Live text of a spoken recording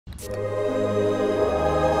You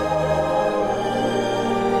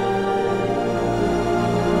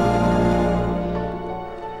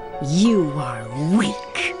are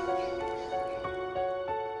weak.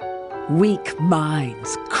 Weak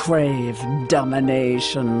minds crave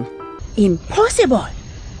domination. Impossible!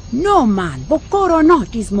 No man, Bokor or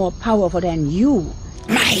not, is more powerful than you.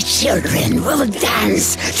 My children will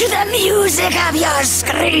dance to the music of your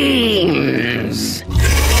screams.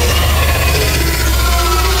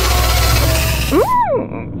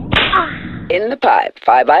 In the pipe,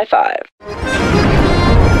 5 by 5.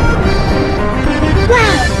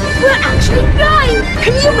 Wow! We're actually flying!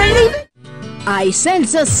 Can you believe it? I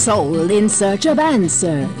sense a soul in search of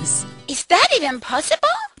answers. Is that even possible?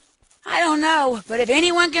 I don't know, but if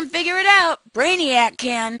anyone can figure it out, Brainiac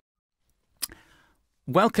can.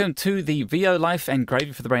 Welcome to the VO Life and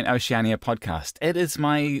Gravy for the Brain Oceania podcast. It is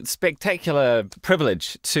my spectacular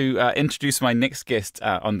privilege to introduce my next guest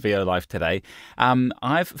on VO Life today.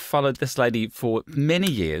 I've followed this lady for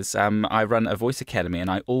many years. I run a voice academy and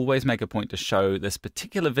I always make a point to show this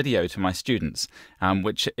particular video to my students,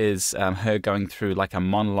 which is her going through like a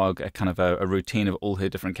monologue, a kind of a routine of all her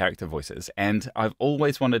different character voices. And I've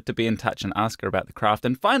always wanted to be in touch and ask her about the craft.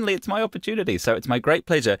 And finally, it's my opportunity. So it's my great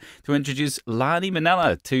pleasure to introduce Lani Minella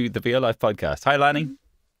to the VO Life podcast. Hi, Lani.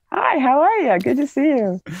 Hi, how are you? Good to see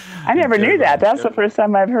you. I never knew that. That's the first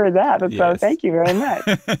time I've heard that. So thank you very much.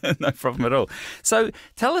 No problem at all. So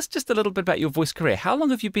tell us just a little bit about your voice career. How long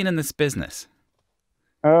have you been in this business?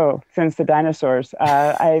 Oh, since the dinosaurs.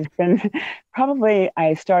 I've been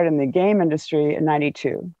I started in the game industry in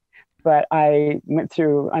 '92. But I went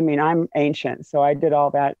through, I'm ancient. So I did all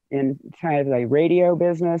that in kind of the radio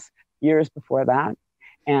business years before that.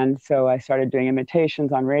 And so I started doing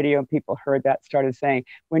imitations on radio. People heard that, started saying,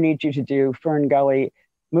 we need you to do Fern Gully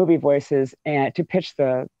movie voices and to pitch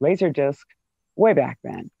the Laserdisc way back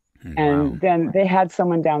then. And then they had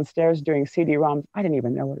someone downstairs doing CD-ROMs. I didn't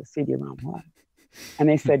even know what a CD-ROM was. And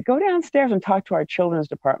they said, go downstairs and talk to our children's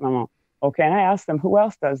department. Well, okay. And I asked them, who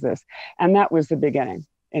else does this? And that was the beginning,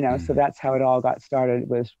 so that's how it all got started,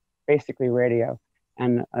 was basically radio.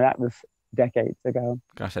 And that was decades ago.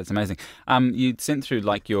 Gosh, that's amazing. You sent through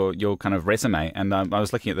like your kind of resume, and I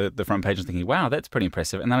was looking at the front page and thinking, wow, that's pretty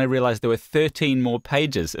impressive. And then I realized there were 13 more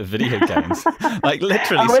pages of video games, like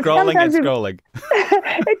literally scrolling and scrolling.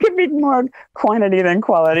 It could be more quantity than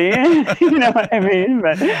quality, you know what I mean?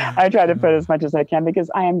 But I try to put as much as I can because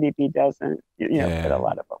IMDb doesn't, put a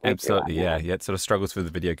lot of it. Absolutely, yeah. It sort of struggles with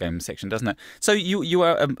the video game section, doesn't it? So you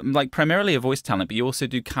are like primarily a voice talent, but you also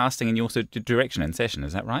do casting and you also do direction in session,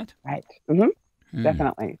 is that right? Right.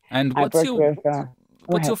 Definitely. And what's your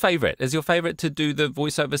favorite? Is your favorite to do the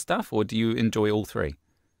voiceover stuff, or do you enjoy all three?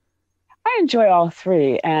 I enjoy all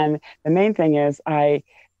three, and the main thing is I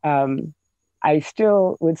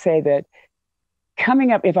still would say that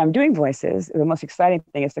coming up, if I'm doing voices, the most exciting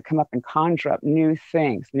thing is to come up and conjure up new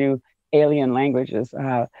things, new alien languages,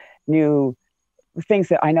 new things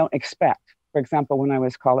that I don't expect. For example, when I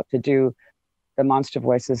was called up to do the monster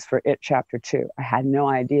voices for It Chapter 2. I had no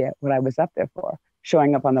idea what I was up there for.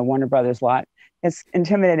 Showing up on the Warner Brothers lot, it's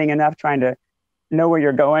intimidating enough trying to know where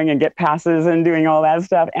you're going and get passes and doing all that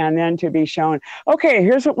stuff. And then to be shown, okay,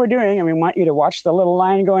 here's what we're doing. And we want you to watch the little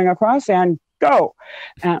line going across and go.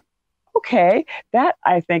 Okay, that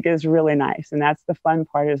I think is really nice. And that's the fun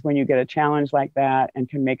part, is when you get a challenge like that and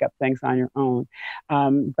can make up things on your own.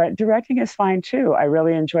 But directing is fine too. I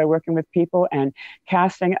really enjoy working with people, and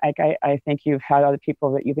casting, like I think you've had other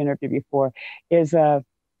people that you've interviewed before, it's an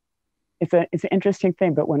interesting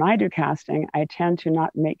thing. But when I do casting, I tend to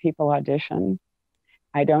not make people audition.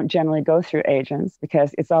 I don't generally go through agents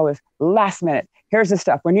because it's always last minute. Here's the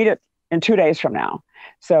stuff. We need it in 2 days from now.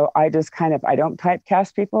 So I just I don't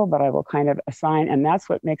typecast people, but I will kind of assign. And that's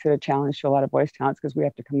what makes it a challenge to a lot of voice talents, because we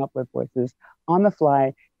have to come up with voices on the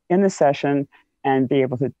fly in the session and be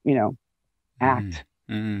able to, act.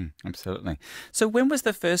 Absolutely. So when was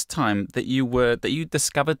the first time that you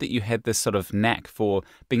discovered that you had this sort of knack for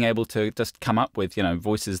being able to just come up with,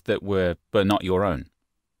 voices that were not your own?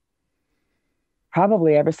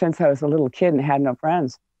 Probably ever since I was a little kid and had no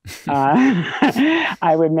friends.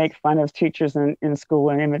 I would make fun of teachers in school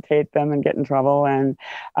and imitate them and get in trouble, and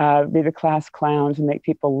be the class clown to make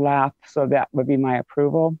people laugh. So that would be my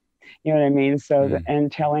approval. You know what I mean? So,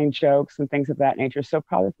 and telling jokes and things of that nature. So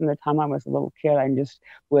probably from the time I was a little kid, I just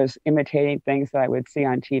was imitating things that I would see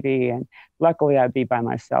on TV and luckily I'd be by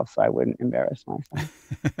myself, so I wouldn't embarrass myself.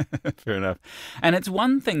 Fair enough. And it's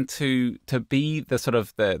one thing to be the sort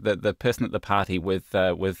of the person at the party with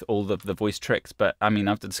all the voice tricks, but I mean,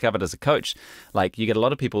 I've discovered as a coach, like you get a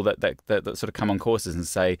lot of people that sort of come on courses and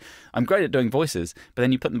say, I'm great at doing voices, but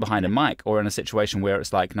then you put them behind a mic or in a situation where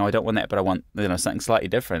it's like, no, I don't want that, but I want, you know, something slightly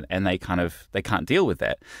different, and they can't deal with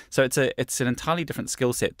that. So it's an entirely different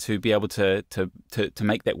skill set to be able to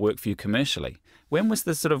make that work for you commercially. When was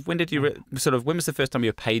the sort of, when was the first time you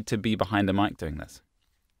were paid to be behind a mic doing this?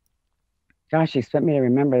 Gosh, you expect me to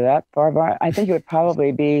remember that far back? I think it would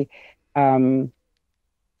probably be, I'm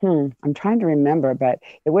trying to remember, but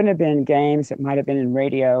it wouldn't have been in games. It might have been in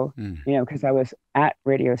radio, you know, because I was at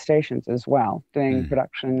radio stations as well, doing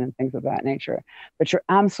production and things of that nature. But you're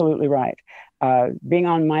absolutely right. Being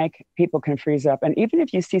on mic, people can freeze up. And even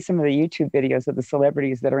if you see some of the YouTube videos of the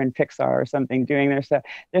celebrities that are in Pixar or something doing their stuff,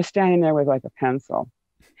 they're standing there with like a pencil.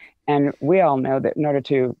 And we all know that in order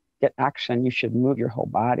to get action, you should move your whole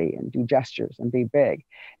body and do gestures and be big.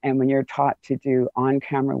 And when you're taught to do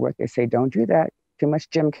on-camera work, they say, don't do that. Too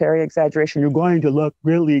much Jim Carrey exaggeration. You're going to look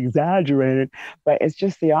really exaggerated, but it's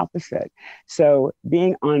just the opposite. So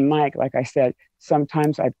being on mic, like I said,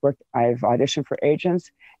 sometimes I've auditioned for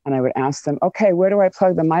agents and I would ask them, okay, where do I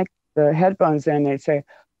plug the headphones in? They'd say,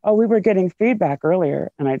 oh, we were getting feedback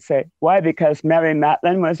earlier. And I'd say, why? Because Mary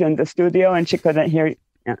Matlin was in the studio and she couldn't hear you.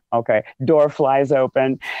 Yeah, okay, door flies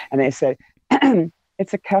open. And they said,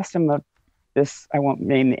 it's a custom of this, I won't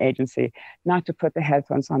name the agency, not to put the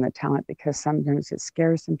headphones on the talent because sometimes it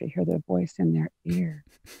scares them to hear their voice in their ear.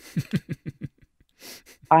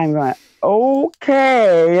 I'm going,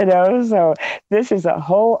 okay, you know, so this is a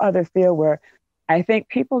whole other field where I think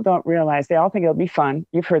people don't realize, they all think it'll be fun.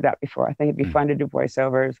 You've heard that before. I think it'd be fun to do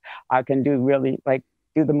voiceovers. I can do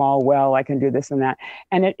do them all well. I can do this and that.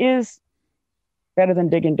 And it is better than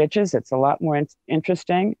digging ditches. It's a lot more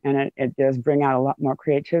interesting, and it does bring out a lot more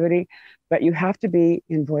creativity, but you have to be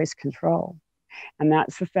in voice control. And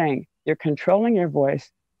that's the thing. You're controlling your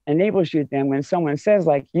voice enables you then when someone says,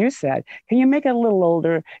 like you said, can you make it a little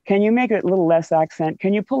older? Can you make it a little less accent?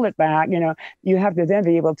 Can you pull it back? You know, you have to then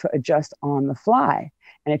be able to adjust on the fly.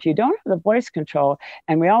 And if you don't have the voice control,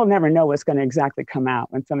 and we all never know what's going to exactly come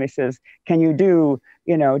out when somebody says, can you do,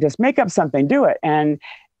 you know, just make up something, do it. And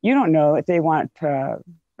you don't know if they want,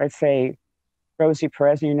 let's say, Rosie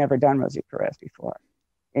Perez, and you've never done Rosie Perez before.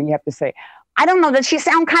 And you have to say, I don't know, does she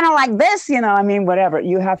sound kind of like this? You know, I mean, whatever.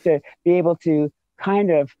 You have to be able to kind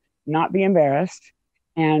of not be embarrassed.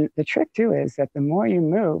 And the trick, too, is that the more you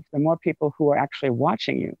move, the more people who are actually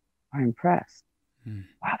watching you are impressed.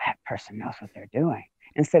 Wow, that person knows what they're doing.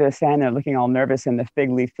 Instead of standing there looking all nervous in the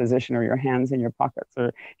fig leaf position or your hands in your pockets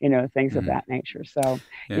or, you know, things of that nature. So,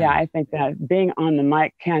 yeah, I think that being on the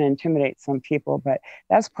mic can intimidate some people, but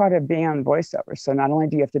that's part of being on voiceover. So not only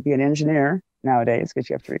do you have to be an engineer nowadays because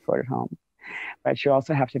you have to record at home, but you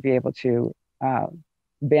also have to be able to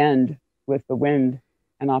bend with the wind.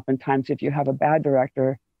 And oftentimes if you have a bad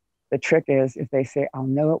director, the trick is if they say, I'll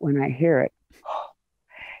know it when I hear it,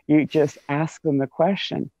 you just ask them the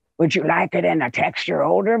question. Would you like it in a texture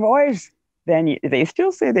older voice? Then they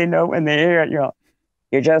still say they know when they hear it.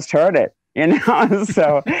 You just heard it, you know?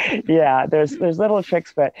 So yeah, there's little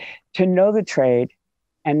tricks, but to know the trade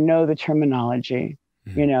and know the terminology,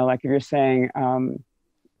 you know, like if you're saying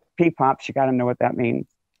P-pops, you got to know what that means.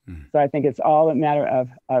 So I think it's all a matter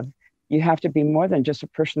of you have to be more than just a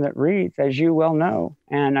person that reads, as you well know.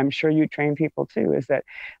 And I'm sure you train people too, is that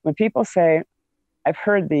when people say, I've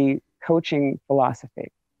heard the coaching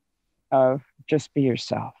philosophy of just be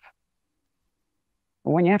yourself.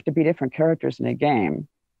 But when you have to be different characters in a game,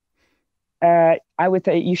 I would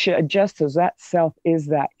say you should adjust so that self is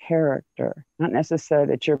that character, not necessarily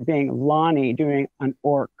that you're being Lani doing an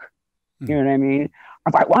orc. You know what I mean?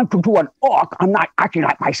 If I want to do an orc, I'm not acting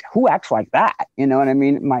like myself. Who acts like that? You know what I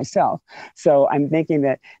mean? Myself. So I'm thinking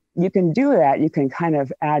that you can do that. You can kind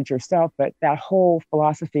of add yourself, but that whole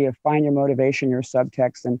philosophy of find your motivation, your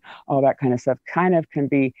subtext, and all that kind of stuff kind of can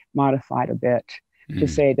be modified a bit to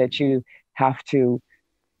say that you have to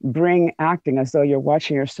bring acting as though you're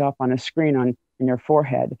watching yourself on a screen in your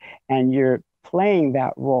forehead and you're playing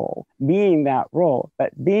that role, being that role,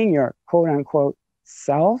 but being your quote unquote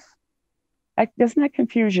self. Doesn't that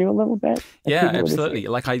confuse you a little bit? Yeah, absolutely.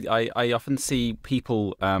 Like I often see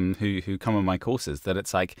people who come on my courses that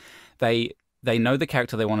it's like they know the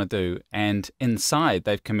character they want to do, and inside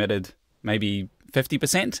they've committed maybe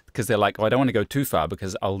 50% because they're like, oh, I don't want to go too far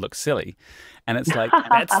because I'll look silly. And it's like,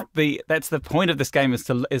 that's the point of this game is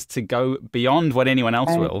to go beyond what anyone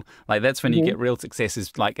else will. Like, that's when you get real success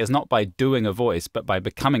is not by doing a voice, but by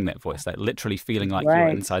becoming that voice, like literally feeling like you're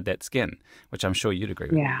inside that skin, which I'm sure you'd agree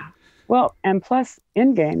with. Yeah. Well, and plus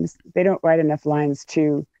in games, they don't write enough lines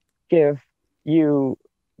to give you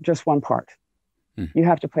just one part. You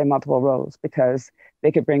have to play multiple roles because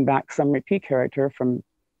they could bring back some repeat character from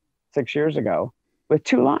 6 years ago with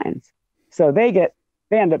 2 lines. So they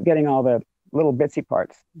end up getting all the little bitsy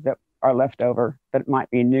parts that are left over that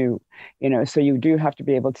might be new, so you do have to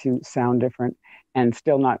be able to sound different and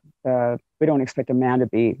still not, we don't expect a man to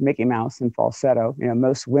be Mickey Mouse in falsetto.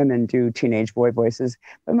 Most women do teenage boy voices,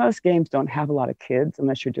 but most games don't have a lot of kids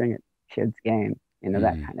unless you're doing a kids game,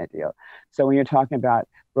 that kind of deal. So when you're talking about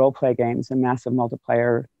role play games and massive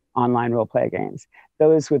multiplayer online role play games,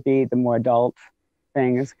 those would be the more adult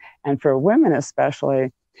things. And for women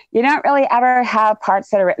especially, you don't really ever have parts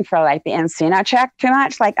that are written for like the Encino check too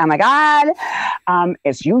much. Like, oh my God,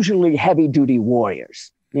 it's usually heavy duty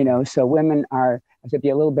warriors, so women have to be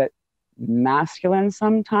a little bit masculine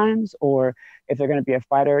sometimes, or if they're going to be a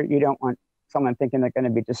fighter, you don't want someone thinking they're going to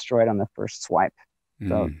be destroyed on the first swipe.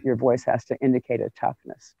 So your voice has to indicate a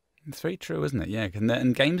toughness. It's very true, isn't it? Yeah,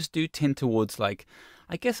 and games do tend towards, like,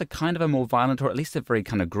 I guess, a kind of a more violent, or at least a very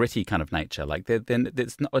kind of gritty kind of nature. Like,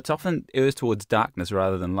 it's often errs towards darkness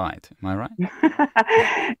rather than light. Am I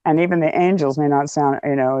right? And even the angels may not sound,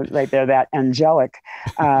 like they're that angelic.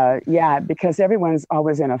 Because everyone's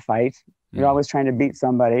always in a fight. You're always trying to beat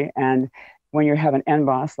somebody. And when you have an end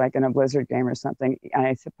boss, like in a Blizzard game or something,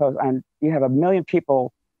 I suppose you have a million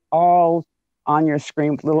people all on your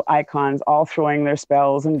screen with little icons, all throwing their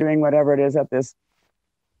spells and doing whatever it is at this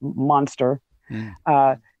monster.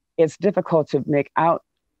 It's difficult to make out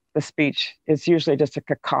the speech. It's usually just a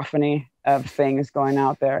cacophony of things going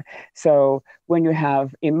out there. So when you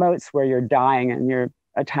have emotes where you're dying and you're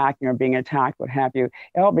attacking or being attacked, what have you,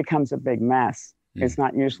 it all becomes a big mess. It's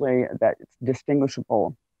not usually that it's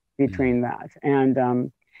distinguishable between that.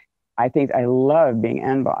 And I think I love being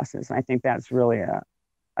end bosses. I think that's really a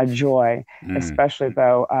joy, especially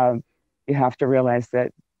though you have to realize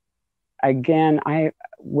that, again,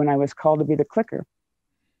 when I was called to be the clicker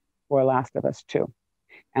for Last of Us 2,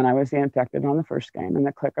 and I was the infected on the first game, and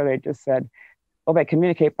the clicker, they just said, well, they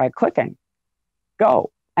communicate by clicking,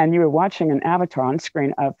 go. And you were watching an avatar on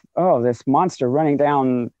screen of, this monster running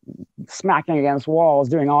down, smacking against walls,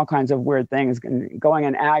 doing all kinds of weird things, going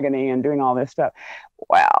in agony and doing all this stuff.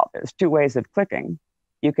 Well, there's 2 ways of clicking.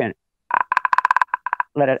 You can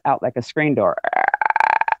let it out like a screen door,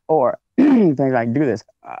 or they like do this.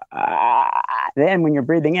 Then when you're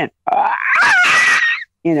breathing in,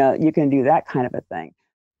 you can do that kind of a thing.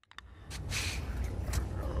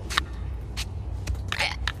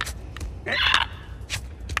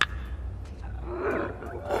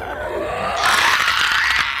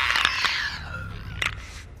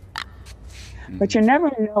 But you never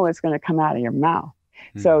know what's going to come out of your mouth.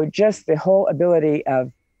 So just the whole ability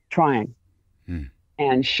of trying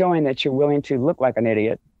and showing that you're willing to look like an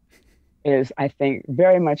idiot is, I think,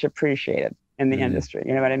 very much appreciated in the industry.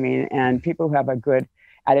 You know what I mean? And people who have a good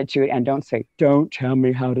attitude and don't say, don't tell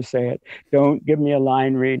me how to say it, don't give me a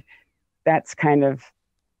line read. That's kind of,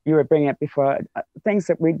 you were bringing up before, things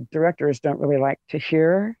that we directors don't really like to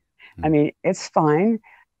hear. I mean, it's fine.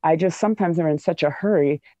 I just sometimes am in such a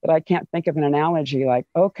hurry that I can't think of an analogy like,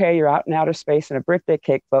 okay, you're out in outer space and a birthday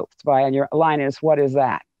cake floats by and your line is, what is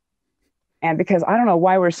that? And because I don't know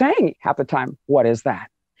why we're saying half the time, what is that?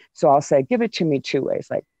 So I'll say, give it to me 2 ways.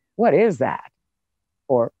 Like, what is that?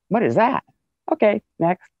 Or what is that? Okay,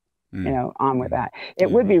 next, on with that. It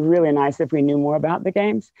would be really nice if we knew more about the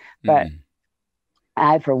games, but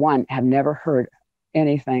I, for one, have never heard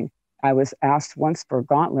anything. I was asked once for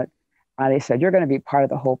Gauntlet. They said, you're going to be part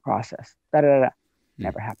of the whole process.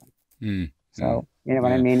 Never happened. So, you know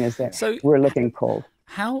what I mean, is that we're looking cold.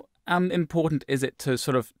 How important is it to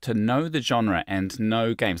sort of to know the genre and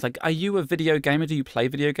know games? Like, are you a video gamer? Do you play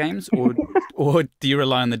video games? Or do you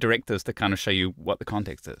rely on the directors to kind of show you what the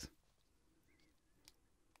context is?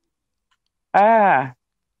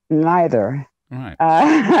 Neither. Right.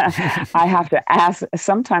 I have to ask.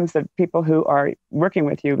 Sometimes the people who are working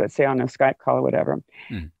with you, let's say on a Skype call or whatever,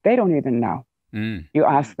 they don't even know. You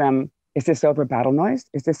ask them, is this over battle noise?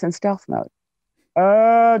 Is this in stealth mode?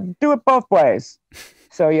 Do it both ways.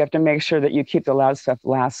 So you have to make sure that you keep the loud stuff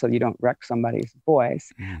last so you don't wreck somebody's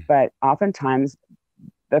voice. But oftentimes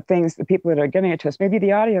the people that are giving it to us, maybe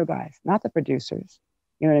the audio guys, not the producers.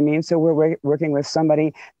 You know what I mean? So we're working with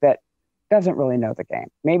somebody that doesn't really know the game.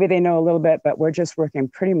 Maybe they know a little bit, but we're just working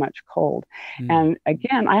pretty much cold. And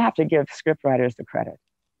again, I have to give script writers the credit,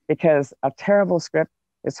 because a terrible script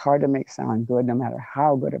is hard to make sound good, no matter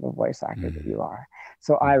how good of a voice actor that you are.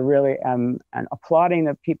 So I really am applauding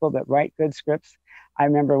the people that write good scripts. I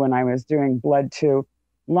remember when I was doing Blood 2,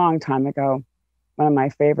 long time ago, one of my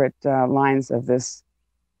favorite lines of this,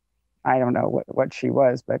 I don't know what she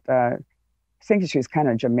was, but I think she was kind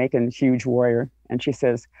of Jamaican huge warrior. And she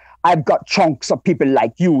says, "I've got chunks of people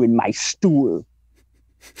like you in my stool."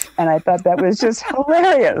 And I thought that was just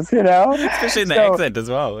hilarious, you know? Especially in the accent as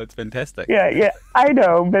well. It's fantastic. Yeah, I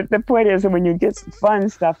know. But the point is that when you get fun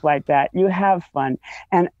stuff like that, you have fun.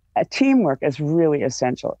 And teamwork is really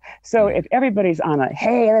essential. So if everybody's on a,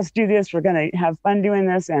 hey, let's do this, we're going to have fun doing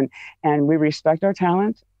this, and we respect our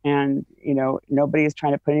talent, and, you know, nobody is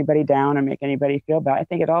trying to put anybody down or make anybody feel bad, I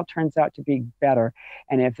think it all turns out to be better.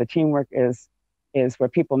 And if the teamwork is where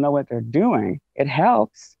people know what they're doing, it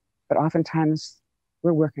helps. But oftentimes,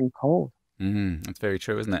 we're working cold. That's very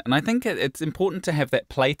true, isn't it? And I think it's important to have that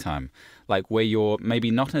playtime, like where you're maybe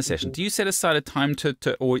not in a session. Do you set aside a time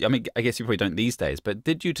or I mean, I guess you probably don't these days, but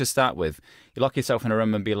did you, to start with, you lock yourself in a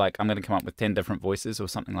room and be like, I'm going to come up with 10 different voices or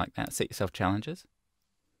something like that? Set yourself challenges?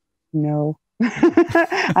 No.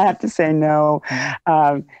 I have to say no,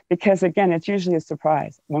 because again, it's usually a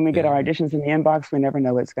surprise. When we get our auditions in the inbox, we never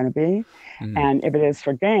know what it's going to be. And if it is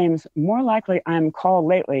for games, more likely I'm called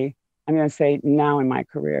lately. I'm going to say now in my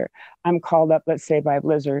career, I'm called up, let's say by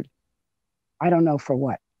Blizzard. I don't know for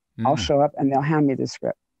what. I'll show up and they'll hand me the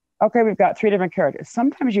script. Okay, we've got 3 different characters.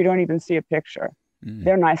 Sometimes you don't even see a picture.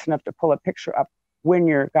 They're nice enough to pull a picture up when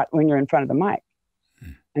you're in front of the mic.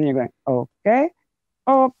 And you're going, okay.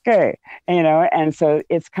 And, you know, and so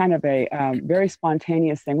it's kind of a very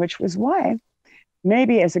spontaneous thing, which was why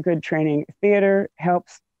maybe as a good training, theater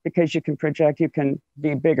helps, because you can project, you can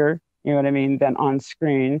be bigger, you know what I mean, than on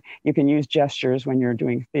screen. You can use gestures when you're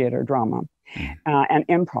doing theater drama. And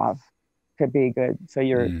improv could be good. So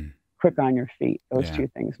you're quick on your feet. Those two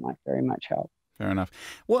things might very much help. Fair enough.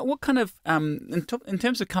 What kind of, in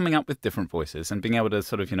terms of coming up with different voices and being able to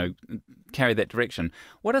sort of, you know, carry that direction,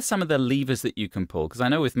 what are some of the levers that you can pull? Because I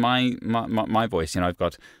know with my voice, you know, I've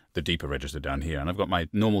got the deeper register down here, and I've got my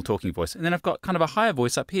normal talking voice, and then I've got kind of a higher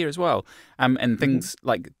voice up here as well, and things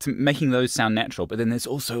like making those sound natural. But then there's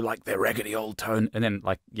also like the raggedy old tone, and then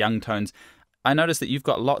like young tones. I noticed that you've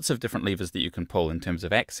got lots of different levers that you can pull in terms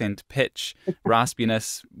of accent, pitch,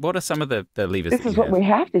 raspiness. What are some of the levers? This is what we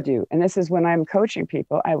have to do. And this is when I'm coaching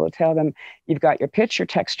people, I will tell them, you've got your pitch, your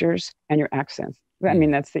textures, and your accents. I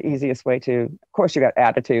mean, that's the easiest way to, of course, you got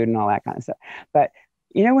attitude and all that kind of stuff. But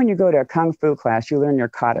you know, when you go to a Kung Fu class, you learn your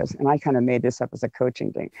katas. And I kind of made this up as a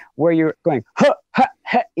coaching thing, where you're going, huh, huh,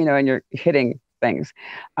 huh, you know, and you're hitting things.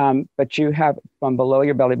 But you have from below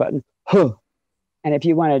your belly button, huh. And if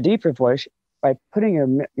you want a deeper voice, by putting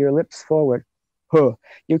your lips forward, huh,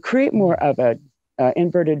 you create more of a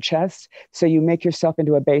inverted chest, so you make yourself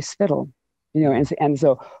into a bass fiddle, you know, and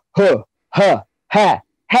so huh, huh, ha,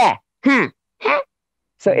 ha, ha, ha.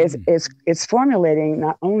 So it's formulating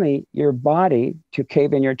not only your body to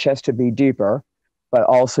cave in your chest to be deeper, but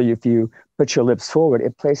also if you put your lips forward,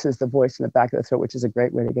 it places the voice in the back of the throat, which is a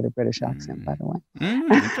great way to get a British accent, by the way.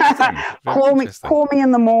 Call me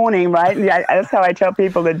in the morning, right? Yeah, that's how I tell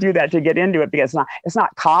people to do that, to get into it, because it's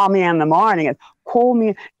not call me in the morning. It's call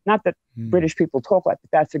me. Not that British people talk like that.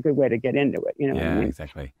 That's a good way to get into it. You know what I mean?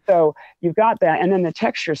 Exactly. So you've got that. And then the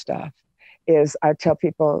texture stuff is, I tell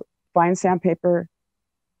people, find sandpaper,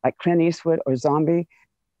 like Clint Eastwood or Zombie.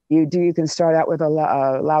 You can start out with a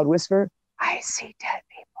loud whisper. I see dead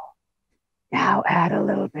people. Now add a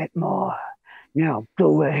little bit more. Now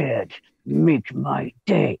go ahead, make my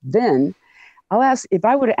day. Then I'll ask, if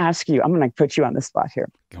I were to ask you, I'm going to put you on the spot here.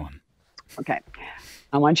 Go on. Okay.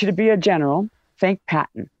 I want you to be a general. Think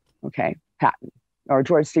Patton. Okay. Patton or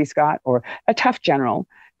George C. Scott, or a tough general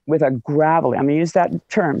with a gravelly, I'm going to use that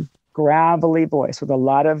term, gravelly voice with a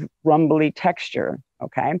lot of rumbly texture.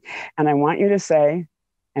 Okay. And I want you to say,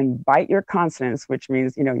 and bite your consonants, which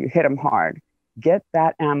means, you know, you hit them hard. Get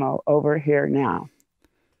that ammo over here now.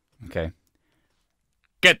 Okay.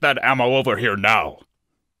 Get that ammo over here now.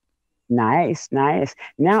 Nice, nice.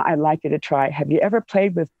 Now I'd like you to try, have you ever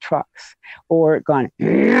played with trucks or gone,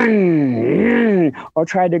 or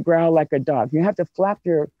tried to growl like a dog? You have to flap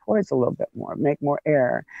your cords a little bit more, make more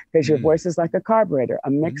air, because your voice is like a carburetor, a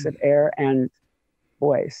mix of air and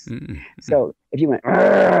voice. So if you went,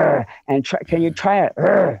 and can you try it?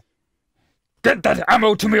 Get that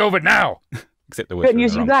ammo to me over now. Except the word.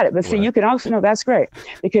 You got it. But see, you can also know that's great,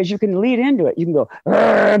 because you can lead into it. You can go,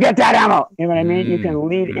 get that ammo. You know what I mean? You can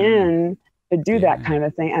lead in to do that kind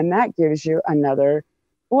of thing. And that gives you another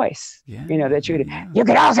voice, that you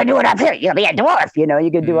could also do it up here. You'll be a dwarf,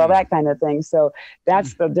 you could do all that kind of thing. So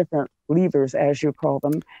that's the different levers, as you call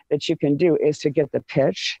them, that you can do, is to get the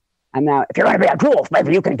pitch. And now, if you're going to be a dwarf,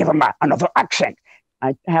 maybe you can give them another accent.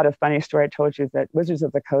 I had a funny story I told you that Wizards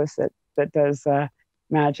of the Coast that does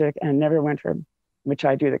magic, and Neverwinter, which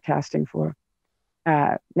I do the casting for.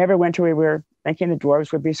 Neverwinter, we were thinking the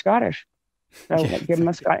dwarves would be Scottish. So give them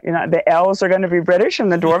the elves are going to be British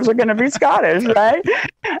and the dwarves are going to be Scottish, right?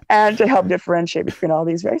 And to help differentiate between all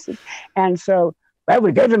these races. And so,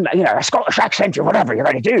 we gave them, a Scottish accent or whatever you're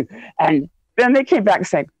going to do. And then they came back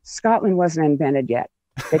saying, Scotland wasn't invented yet.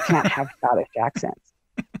 They can't have Scottish accents.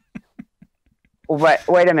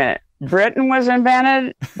 Wait a minute. Britain was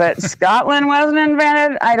invented, but Scotland wasn't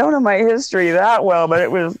invented? I don't know my history that well, but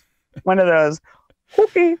it was one of those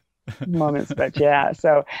hooky moments. But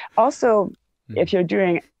so also, if you're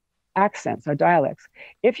doing accents or dialects,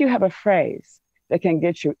 if you have a phrase that can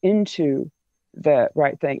get you into the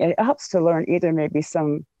right thing, it helps to learn either maybe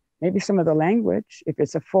some of the language. If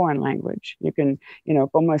it's a foreign language, you can,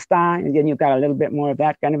 como está, and then you've got a little bit more of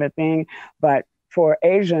that kind of a thing. But for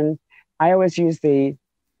Asian, I always use the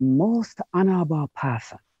most honorable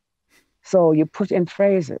person. So you put in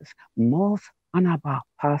phrases, most honorable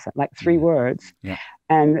person, like 3 words. Yeah.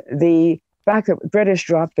 And the fact that British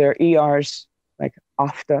drop their ERs, like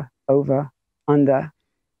after, over, under,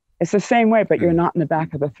 it's the same way, but you're not in the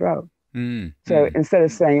back of the throat. So instead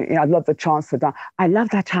of saying, I love the chance to dance, I love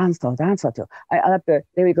that chance to dance to. I love there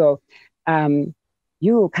we go.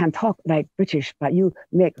 You can talk like British, but you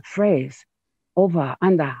make phrase over,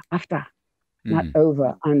 under, after, not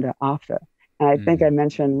over, under, after. And I think I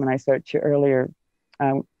mentioned when I spoke to you earlier,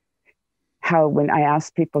 how when I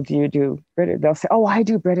ask people, do you do British? They'll say, oh, I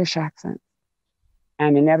do British accents.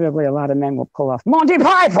 And inevitably, a lot of men will pull off Monty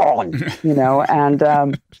Python, and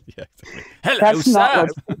hello, that's sir. not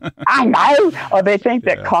what I know. Or they think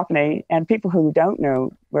that Cockney, and people who don't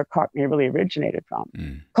know where Cockney really originated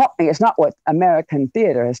from. Cockney is not what American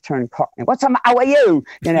theater has turned Cockney. What's the matter with you?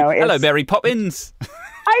 Hello, Mary Poppins.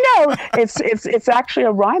 I know it's actually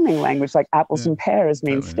a rhyming language, like apples and pears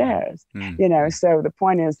mean stairs. So the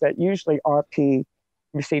point is that usually RP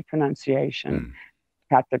received pronunciation.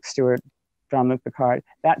 Patrick Stewart, Jean-Luc Picard,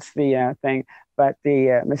 that's the thing. But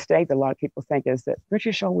the mistake that a lot of people think is that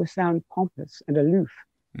British always sound pompous and aloof.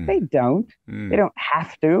 They don't. They don't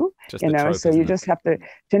have to. Trope, so you just have to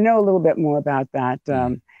know a little bit more about that.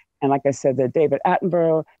 And like I said, the David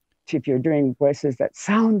Attenborough, if you're doing voices that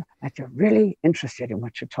sound like you're really interested in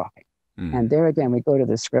what you're talking. And there again, we go to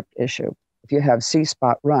the script issue. If you have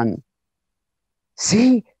C-spot run,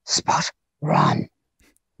 C-spot run,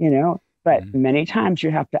 but many times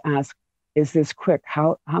you have to ask, is this quick?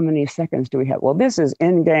 How many seconds do we have? Well, this is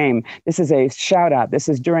in game. This is a shout out. This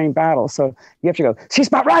is during battle. So you have to go,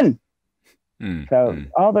 C-spot run. So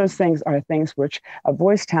all those things are things which a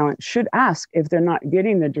voice talent should ask if they're not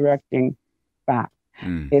getting the directing back.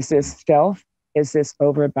 Is this stealth? Is this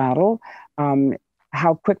over battle?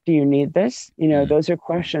 How quick do you need this? Those are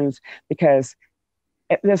questions, because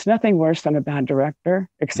there's nothing worse than a bad director,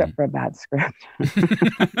 except for a bad script.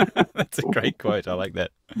 That's a great quote. I like that.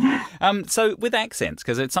 So with accents,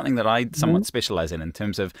 because it's something that I somewhat specialize in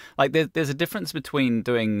terms of, like, there's a difference between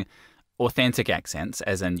doing authentic accents,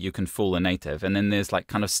 as in you can fool a native, and then there's like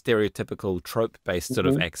kind of stereotypical trope-based sort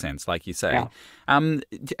of accents, like you say.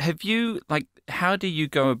 Have you, like, how do you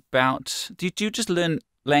go about, do you just learn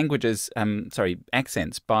languages,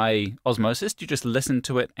 accents by osmosis? Do you just listen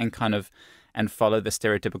to it and follow the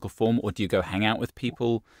stereotypical form, or do you go hang out with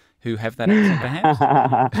people who have that accent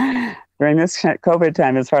perhaps? During this COVID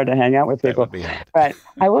time, it's hard to hang out with people. That would be hard. But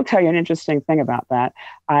I will tell you an interesting thing about that.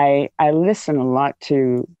 I listen a lot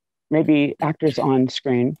to maybe actors on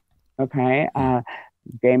screen,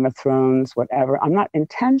 Game of Thrones, whatever. I'm not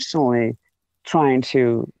intentionally trying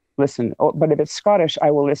to listen, but if it's Scottish,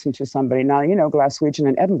 I will listen to somebody. Now, Glaswegian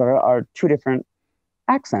and Edinburgh are 2 different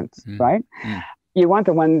accents, right? You want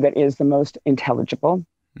the one that is the most intelligible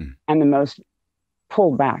and the most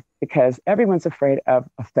pulled back, because everyone's afraid of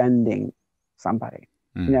offending somebody.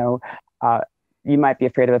 You might be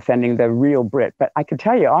afraid of offending the real Brit, but I can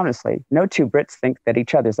tell you honestly, no 2 Brits think that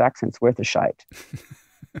each other's accent's worth a shite.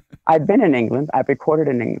 I've been in England. I've recorded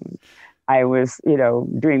in England. I was,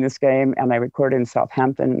 doing this game, and I recorded in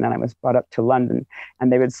Southampton, and then I was brought up to London,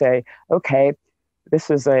 and they would say, okay, this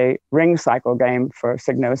is a ring cycle game for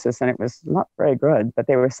Psygnosis, and it was not very good, but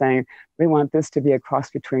they were saying, we want this to be a cross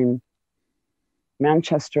between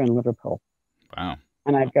Manchester and Liverpool. Wow.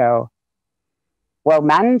 And I'd go, well,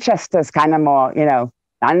 Manchester's kind of more,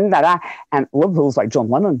 and Liverpool's like John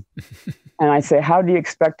Lennon. And I say, how do you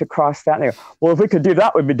expect to cross that? And they go, well, if we could do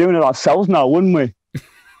that, we'd be doing it ourselves now, wouldn't we?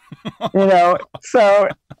 So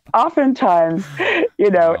oftentimes,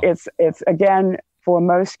 it's again, for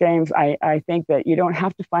most games, I think that you don't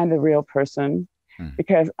have to find the real person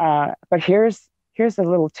because, but here's a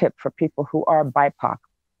little tip for people who are BIPOC,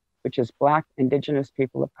 which is Black, Indigenous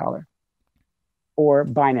people of color, or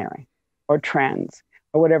binary, or trans,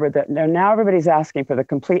 or whatever. That now everybody's asking for the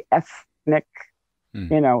complete ethnic,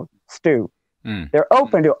 stew. They're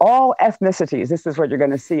open to all ethnicities. This is what you're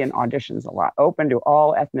going to see in auditions a lot. Open to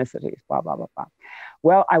all ethnicities, blah, blah, blah, blah.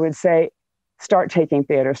 Well, I would say start taking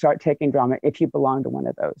theater, start taking drama if you belong to one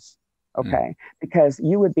of those, okay? Because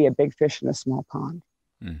you would be a big fish in a small pond.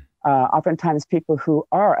 Oftentimes people who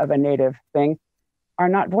are of a native thing are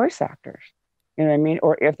not voice actors. You know what I mean?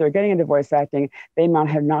 Or if they're getting into voice acting, they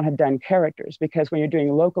might not have done characters, because when you're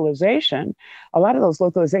doing localization, a lot of those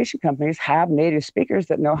localization companies have native speakers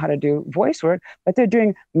that know how to do voice work, but they're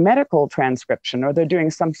doing medical transcription, or they're doing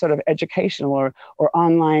some sort of educational or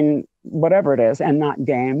online, whatever it is, and not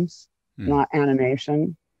games, not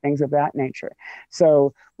animation, things of that nature.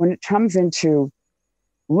 So when it comes into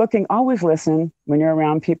looking, always listen. When you're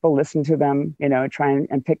around people, listen to them, try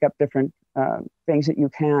and pick up different things that you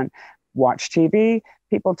can. Watch TV.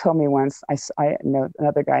 People told me once, I know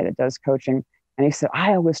another guy that does coaching, and he said,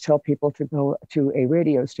 I always tell people to go to a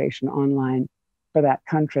radio station online for that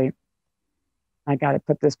country. I got to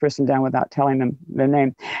put this person down without telling them their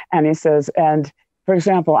name. And he says, and for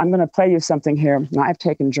example, I'm going to play you something here. Now, I've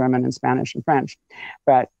taken German and Spanish and French,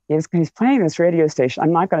 but he's playing this radio station.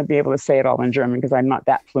 I'm not going to be able to say it all in German because I'm not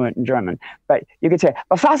that fluent in German, but you could say,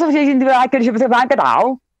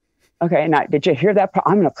 okay, now did you hear that part?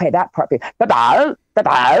 I'm going to play that part.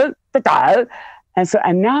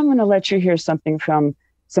 And now I'm going to let you hear something from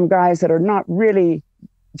some guys that are not really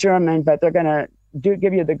German, but they're going to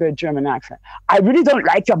give you the good German accent. I really don't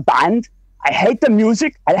like your band. I hate the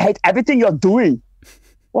music. I hate everything you're doing.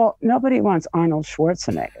 Well, nobody wants Arnold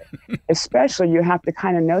Schwarzenegger. Especially, you have to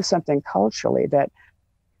kind of know something culturally, that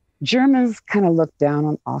Germans kind of look down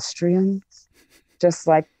on Austrians, just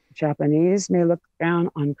like Japanese may look down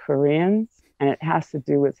on Koreans, and it has to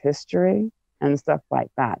do with history and stuff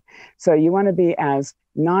like that. So you want to be as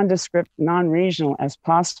nondescript, non-regional as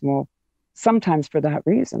possible, sometimes for that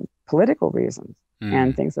reason, political reasons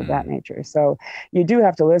and things of that nature. So you do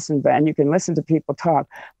have to listen, and you can listen to people talk,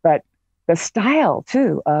 but the style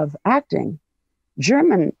too of acting,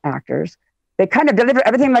 German actors, they kind of deliver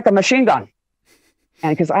everything like a machine gun.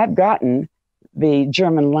 And because I've gotten the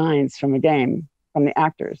German lines from a game, from the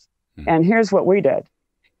actors. And here's what we did.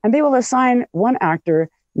 And they will assign one actor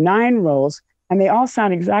 9 roles, and they all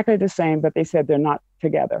sound exactly the same, but they said they're not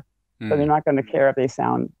together. So they're not going to care if they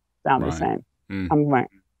sound the same. I'm like,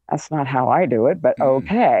 that's not how I do it, but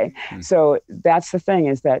okay. So that's the thing,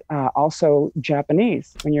 is that also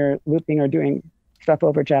Japanese, when you're looping or doing stuff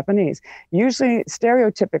over Japanese, usually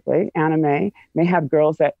stereotypically anime may have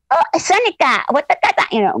girls that, Sonica, what the,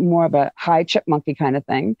 more of a high chipmunky kind of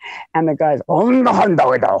thing. And the guys, or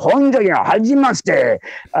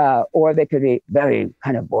they could be very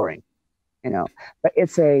kind of boring, but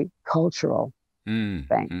it's a cultural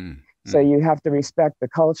thing. So you have to respect the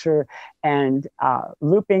culture, and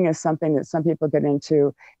looping is something that some people get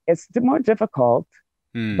into. It's more difficult,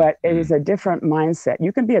 but it is a different mindset.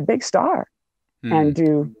 You can be a big star and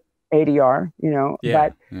do ADR,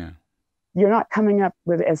 but you're not coming up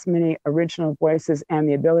with as many original voices and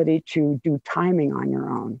the ability to do timing on your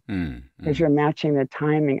own, because you're matching the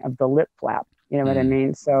timing of the lip flap. You know what I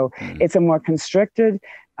mean? So it's a more constricted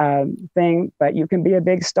thing, but you can be a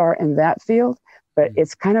big star in that field. But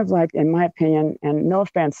it's kind of like, in my opinion, and no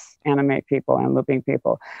offense, anime people and looping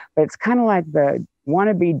people, but it's kind of like the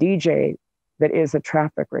wannabe DJ that is a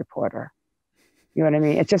traffic reporter. You know what I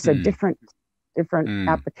mean? It's just a different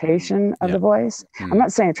application of the voice. I'm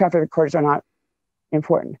not saying traffic recorders are not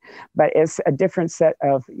important, but it's a different set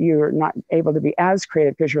of, you're not able to be as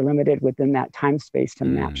creative because you're limited within that time space to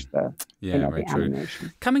match the, the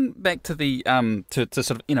animation. Coming back to the to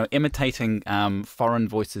sort of imitating foreign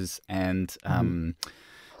voices and trying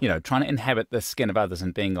to inhabit the skin of others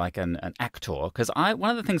and being like an actor, because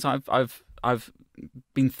one of the things I've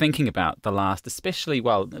been thinking about the last, especially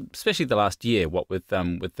the last year, what with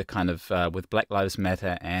the kind of with Black Lives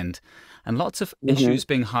Matter and lots of issues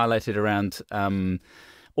being highlighted around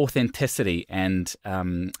authenticity and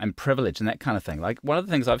privilege and that kind of thing. Like, one of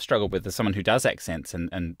the things I've struggled with as someone who does accents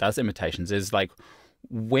and does imitations is, like,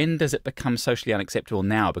 when does it become socially unacceptable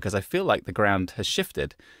now? Because I feel like the ground has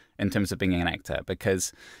shifted in terms of being an actor,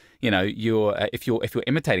 because if you're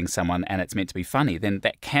imitating someone and it's meant to be funny, then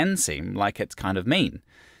that can seem like it's kind of mean.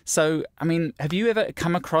 So, I mean, have you ever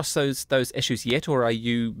come across those issues yet, or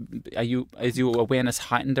is your awareness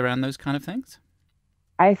heightened around those kind of things?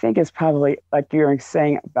 I think it's probably, like you're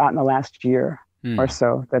saying, about in the last year or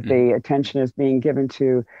so that the attention is being given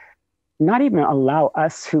to not even allow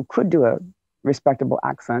us who could do a respectable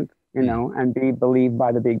accent, and be believed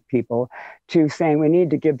by the big people, to saying we need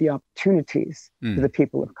to give the opportunities to the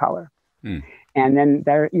people of color. And then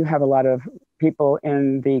there you have a lot of people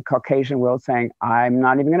in the Caucasian world saying, I'm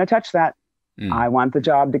not even going to touch that. I want the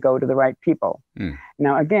job to go to the right people.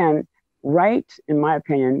 Now, again, right, in my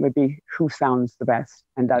opinion, would be who sounds the best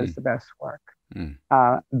and does the best work.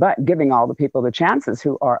 But giving all the people the chances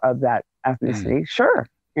who are of that ethnicity, sure,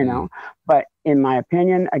 But in my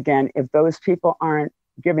opinion, again, if those people aren't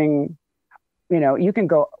giving, you can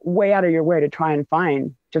go way out of your way to try and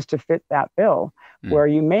find just to fit that bill, where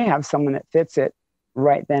you may have someone that fits it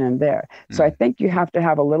right then and there. So I think you have to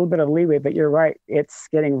have a little bit of leeway, but you're right. It's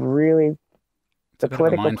getting really, the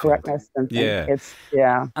political correctness and things.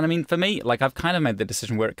 And I mean, for me, like, I've kind of made the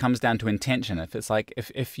decision where it comes down to intention. If it's like,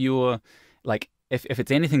 if you're like, if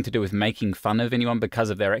it's anything to do with making fun of anyone because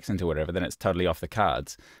of their accent or whatever, then it's totally off the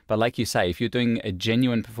cards. But like you say, if you're doing a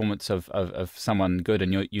genuine performance of someone good,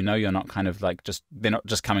 and you're not kind of like they're not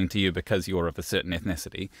just coming to you because you're of a certain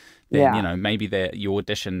ethnicity, then maybe you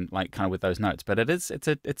audition like kind of with those notes. But it's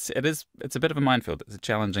a bit of a minefield. It's a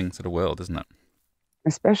challenging sort of world, isn't it?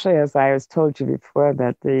 Especially as I was told you before,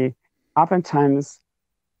 that oftentimes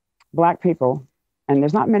Black people, and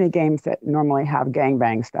there's not many games that normally have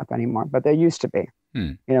gangbang stuff anymore, but there used to be.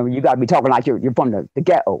 You got to be talking like you're from the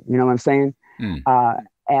ghetto. You know what I'm saying?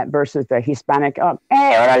 Versus the Hispanic,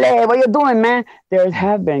 hey, orale, what you doing, man? There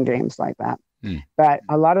have been games like that. But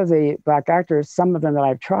a lot of the Black actors, some of them that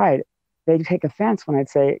I've tried, they take offense when I'd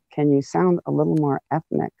say, can you sound a little more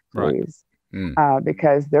ethnic, please?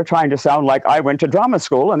 Because they're trying to sound like I went to drama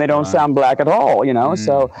school and they don't sound Black at all,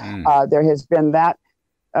 So there has been that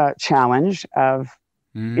challenge of,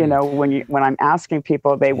 when I'm asking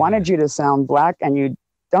people, they wanted you to sound Black and you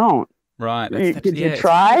don't. Right. Did you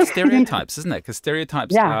try? It's stereotypes, isn't it? Because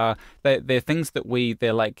stereotypes are they're things that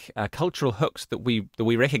they're like cultural hooks that we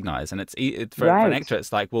recognize, and it's for an actor,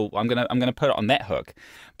 it's like, well, I'm gonna put it on that hook,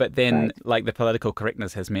 but then like the political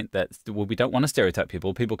correctness has meant that, well, we don't want to stereotype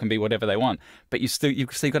people. People can be whatever they want, but you've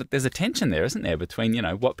still got, there's a tension there, isn't there, between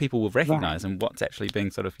what people will recognize and what's actually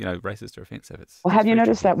being sort of racist or offensive. Well, have you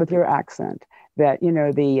noticed that with your accent, that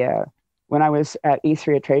when I was at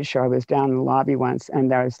E3, a trade show, I was down in the lobby once,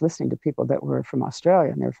 and I was listening to people that were from Australia,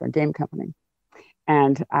 and they were from a game company.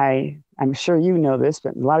 And I'm sure you know this,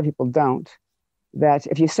 but a lot of people don't, that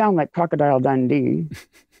if you sound like Crocodile Dundee,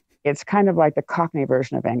 it's kind of like the Cockney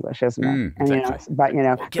version of English, isn't it? And,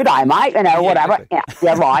 good day, mate, whatever. Exactly.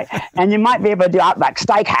 Yeah, right. And you might be able to do Outback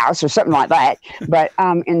Steakhouse or something like that. But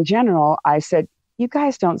in general, I said, you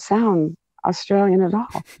guys don't sound Australian at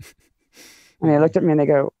all. And they looked at me and they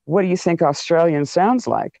go, what do you think Australian sounds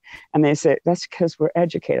like? And they say, that's because we're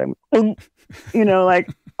educated.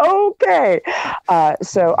 Like, okay.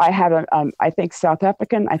 So I have I think South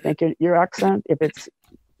African, I think your accent, if it's,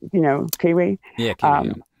 Kiwi. Yeah,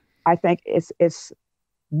 Kiwi. I think it's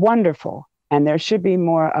wonderful. And there should be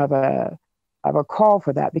more of a call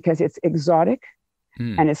for that, because it's exotic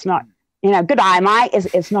and it's not, good eye, mate.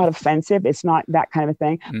 It's not offensive. It's not that kind of a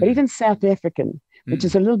thing. But even South African, which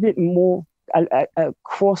is a little bit more, a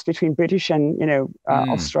cross between British and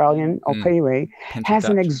Australian or Kiwi, has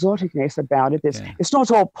an exoticness about it. It's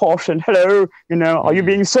not all posh and hello, are you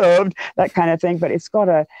being served, that kind of thing. But it's got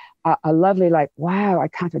a lovely, like, wow, I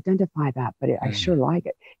can't identify that, but I sure like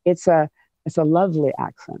it. It's a lovely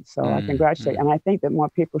accent. So I congratulate, and I think that more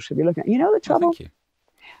people should be looking at. The trouble. Well, thank you.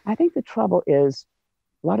 I think the trouble is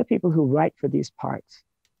a lot of people who write for these parts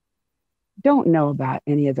don't know about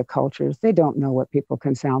any of the cultures. They don't know what people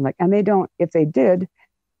can sound like. And they don't, if they did,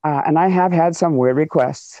 and I have had some weird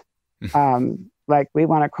requests, like we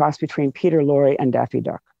want to cross between Peter Lorre and Daffy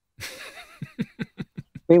Duck.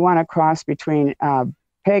 We want to cross between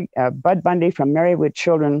Bud Bundy from Married with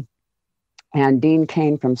Children and Dean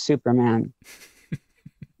Cain from Superman.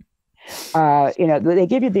 They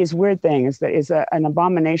give you these weird things that is an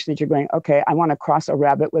abomination that you're going, okay, I want to cross a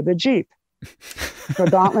rabbit with a Jeep. For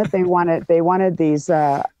Gauntlet, they wanted these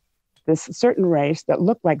this certain race that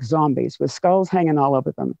looked like zombies with skulls hanging all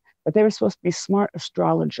over them, but they were supposed to be smart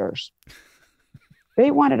astrologers. They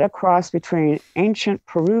wanted a cross between ancient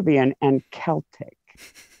Peruvian and Celtic.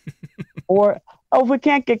 Or, if we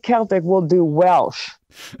can't get Celtic, we'll do Welsh.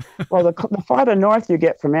 Well, the farther north you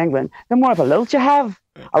get from England, the more of a lilt you have.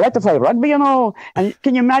 I like to play rugby, you know. And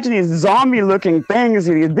can you imagine these zombie-looking things,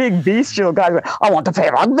 these big bestial guys? I want to play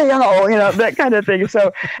rugby, you know, that kind of thing.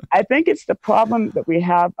 So I think it's the problem that we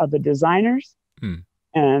have of the designers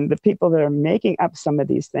and the people that are making up some of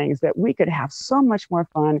these things, that we could have so much more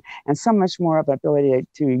fun and so much more of the ability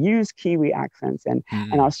to use Kiwi accents and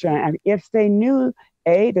Australian. If they knew,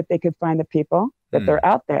 A, that they could find the people, that they're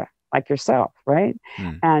out there, like yourself, right?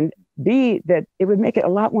 And B, that it would make it a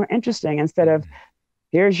lot more interesting instead of,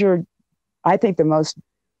 here's your, I think the most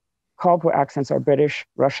called for accents are British,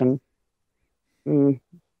 Russian,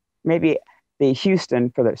 maybe the Houston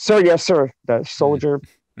for the sir, yes, sir, the soldier,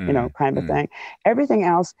 you know, kind of a thing. Everything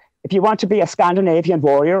else, if you want to be a Scandinavian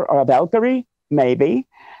warrior or a Valkyrie, maybe,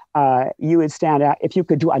 you would stand out if you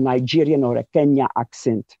could do a Nigerian or a Kenya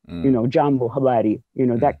accent, you know, Jambo Habari, you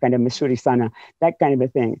know, that kind of Missouri Sana, that kind of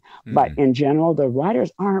a thing. But in general, the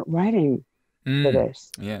writers aren't writing for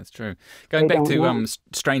this. Yeah, it's true. Going back to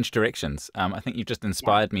strange directions, I think you've just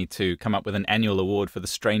inspired me to come up with an annual award for the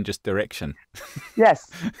strangest direction.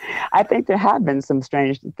 Yes, I think there have been some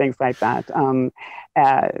strange things like that.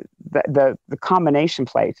 The combination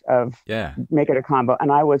plate of make it a combo,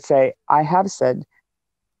 and I would say, I have said,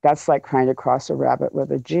 that's like trying to cross a rabbit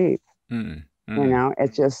with a Jeep. You know,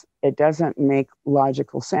 it doesn't make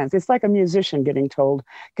logical sense. It's like a musician getting told,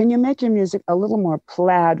 can you make your music a little more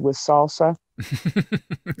plaid with salsa?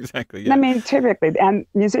 Exactly. Yeah. I mean, typically, and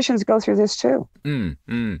musicians go through this too.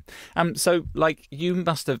 So, like, you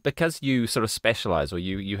must have, because you sort of specialize, or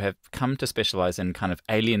you have come to specialize in kind of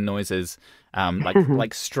alien noises,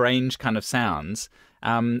 like strange kind of sounds.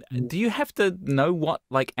 Do you have to know what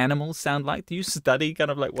like animals sound like? Do you study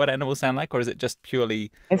kind of like what animals sound like, or is it just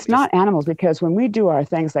purely? It's not animals, because when we do our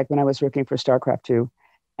things, like when I was working for StarCraft 2,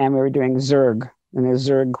 and we were doing Zerg and the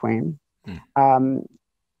Zerg Queen,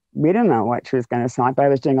 we didn't know what she was going to sound like, but I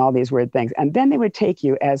was doing all these weird things, and then they would take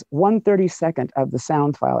you as 1/32 of the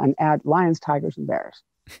sound file and add lions, tigers, and bears.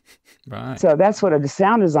 Right. So that's what a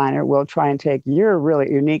sound designer will try and take your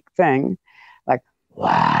really unique thing, like,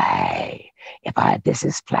 why? This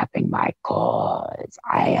is flapping my chords,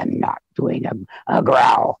 I am not doing a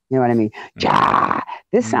growl. You know what I mean? Ja.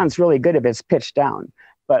 This sounds really good if it's pitched down.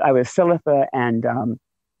 But I was Silitha and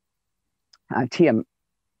Tiamat,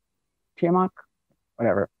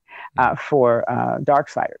 whatever, for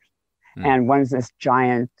Darksiders. And one's this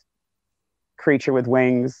giant creature with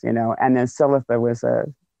wings, you know, and then Silitha was a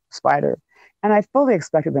spider. And I fully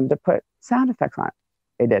expected them to put sound effects on it.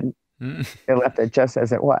 They didn't. They left it just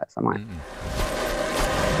as it was. I'm like,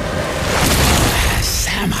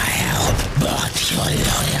 Sam, I help but your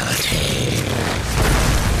loyalty.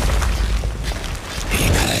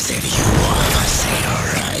 Because if you offer Sailor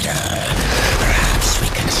Rider, perhaps we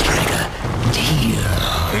can strike a deal.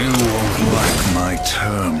 You won't like my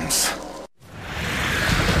terms.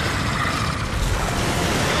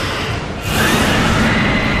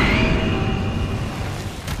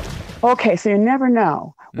 okay, so you never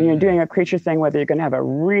know when you're doing a creature thing, whether you're going to have a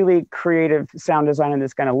really creative sound designer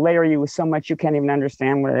that's going to layer you with so much you can't even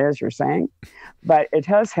understand what it is you're saying. But it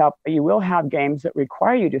does help. You will have games that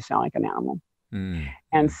require you to sound like an animal.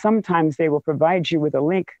 And sometimes they will provide you with a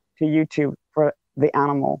link to YouTube for the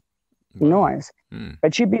animal noise.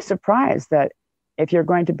 But you'd be surprised that if you're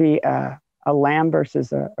going to be a lamb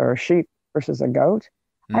versus or a sheep versus a goat,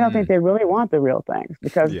 I don't think they really want the real things,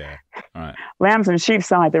 because lambs and sheep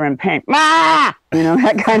sound like they're in pain. "Bah!" You know,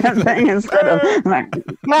 that kind of thing, instead of like,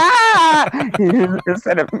 "Bah!"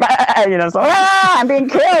 Instead of, "Bah!" You know, so, "Ah, I'm being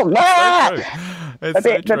killed." "Bah!" But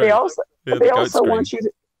they also want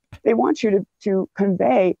you to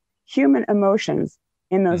convey human emotions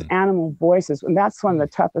in those animal voices. And that's one of the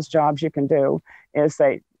toughest jobs you can do, is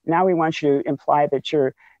say, now we want you to imply that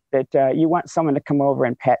you want someone to come over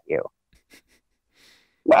and pet you.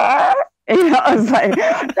 You know, it's like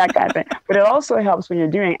that kind of thing. But it also helps when you're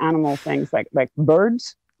doing animal things like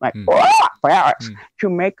birds, like to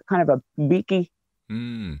make kind of a beaky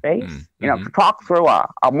face. You know, talk through a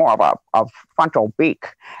more of a frontal beak.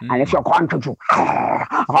 And if you're going to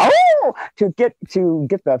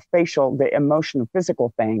get the facial, the emotional,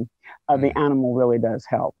 physical thing of the animal really does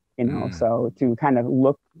help. You know, so to kind of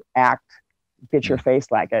look, act, get your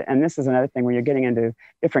face like it. And this is another thing when you're getting into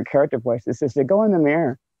different character voices, is to go in the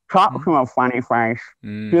mirror, talk from a funny face,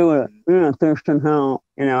 do it, Thurston Hill,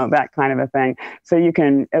 you know, that kind of a thing. So you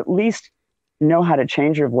can at least know how to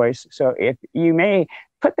change your voice. So if you may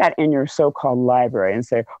put that in your so-called library and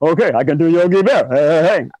say, okay, I can do Yogi Bear,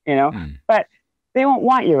 hey, you know, but they won't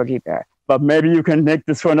want Yogi Bear. But maybe you can make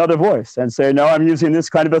this for another voice and say, no, I'm using this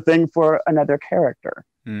kind of a thing for another character.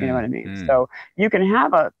 You know what I mean? So you can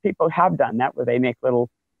have people have done that, where they make little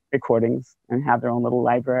recordings and have their own little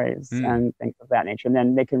libraries and things of that nature. And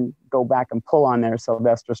then they can go back and pull on their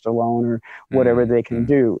Sylvester Stallone or whatever they can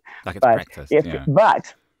do. Like it's but practiced,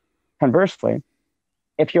 But conversely,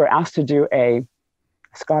 if you're asked to do a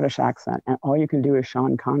Scottish accent and all you can do is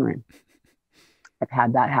Sean Connery, I've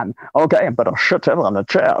had that happen. Okay, but I'll shut it on the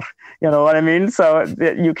chair. You know what I mean? So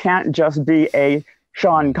you can't just be a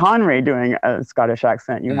Sean Connery doing a Scottish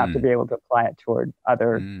accent. You have to be able to apply it toward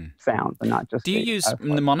other sounds and not just. Do you use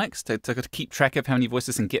mnemonics to keep track of how many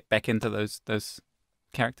voices and get back into those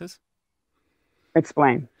characters?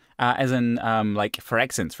 Explain. As in, like for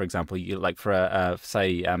accents, for example, you like for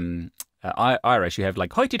say. Irish, you have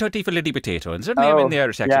like hoity-toity for litty potato, and certainly in the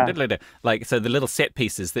Irish accent, like so the little set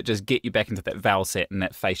pieces that just get you back into that vowel set and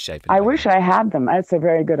that face shape. I wish I had them. That's a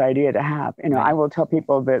very good idea to have. You know, I will tell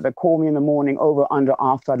people that the call me in the morning, over, under,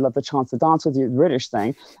 after. I'd love the chance to dance with you, the British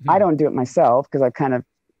thing. I don't do it myself because I kind of,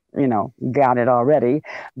 you know, got it already.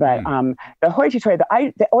 But the hoity-toity,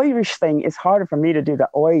 the Irish thing is harder for me to do. The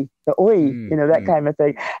oi, you know, that kind of a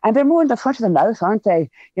thing. And they're more in the front of the mouth, aren't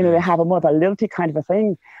they? You know, they have a more of a lilty kind of a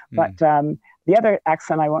thing. But the other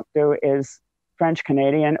accent I won't do is French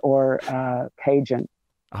Canadian or Cajun.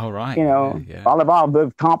 Oh, right. You know, all about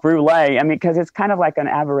the temps roulé. I mean, because it's kind of like an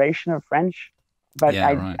aberration of French. But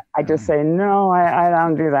I just say, no, I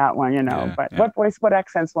don't do that one, you know. But what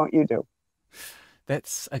accents won't you do?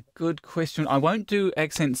 That's a good question. I won't do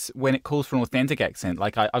accents when it calls for an authentic accent.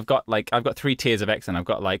 Like I've got 3 tiers of accent. I've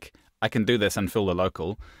got like I can do this and fill the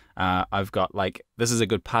local. I've got like this is a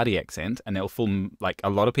good party accent, and it'll fool like a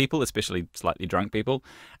lot of people, especially slightly drunk people.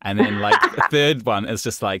 And then like the third one is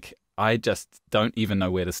just like I just don't even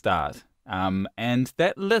know where to start. And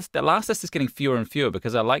that last list is getting fewer and fewer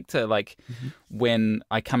because I like to like when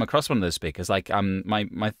I come across one of those speakers. Like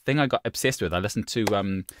my thing I got obsessed with. I listened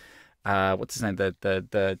to what's his name?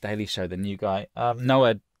 The Daily Show, the new guy,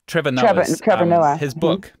 Trevor Noah, his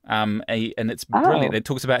book, and it's brilliant. It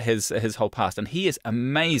talks about his whole past, and he is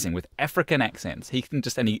amazing with African accents. He can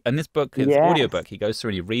just in this book, his audiobook, he goes through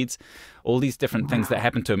and he reads all these different things that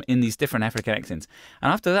happen to him in these different African accents.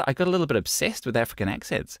 And after that, I got a little bit obsessed with African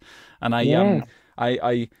accents, and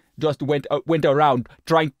I just went around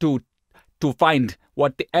trying to find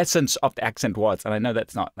what the essence of the accent was. And I know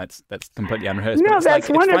that's completely unrehearsed. No, but that's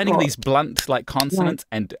it's wonderful. finding these blunt like consonants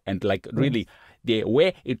and like really the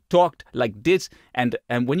way it talked like this. And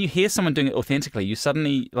when you hear someone doing it authentically, you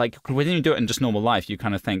suddenly like when you do it in just normal life, you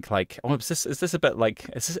kind of think like, oh, is this a bit like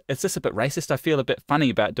is this a bit racist? I feel a bit funny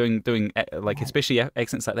about doing like especially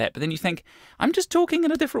accents like that. But then you think I'm just talking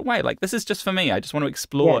in a different way. Like this is just for me. I just want to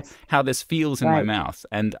explore how this feels in my mouth.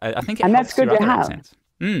 And I think it helps that's good your to other have. accents.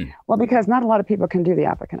 Well, because not a lot of people can do the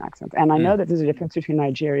African accent. And I know that there's a difference between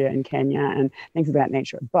Nigeria and Kenya and things of that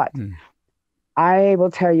nature. But I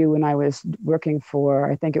will tell you, when I was working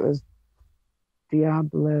for, I think it was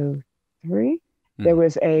Diablo 3, there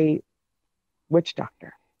was a witch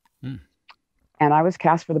doctor. And I was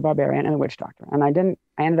cast for the barbarian and the witch doctor. And I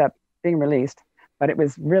ended up being released, but it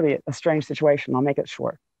was really a strange situation. I'll make it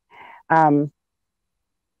short.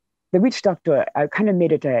 The witch doctor, I kind of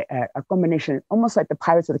made it a combination, almost like the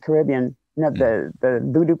Pirates of the Caribbean, you know, the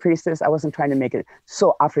voodoo priestess. I wasn't trying to make it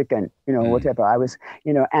so African, you know, whatever. I was,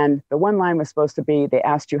 you know, and the one line was supposed to be, they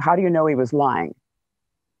asked you, how do you know he was lying?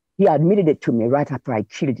 He admitted it to me right after I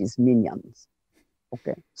killed his minions.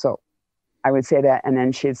 Okay, so I would say that, and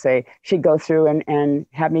then she'd go through and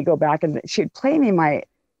have me go back, and she'd play me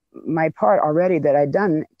my part already that I'd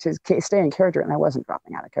done to stay in character, and I wasn't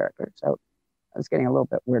dropping out of character. So I was getting a little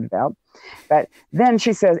bit weirded out. But then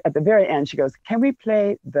she says at the very end, she goes, can we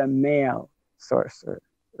play the male sorcerer,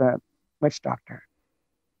 the witch doctor?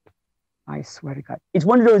 I swear to God. It's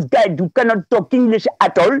one of those guys who cannot talk English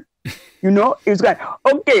at all. You know, he's going,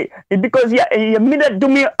 okay, because he admitted to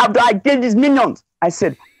me after I killed his minions. I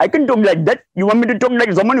said, I can talk like that. You want me to talk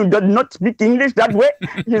like someone who does not speak English that way?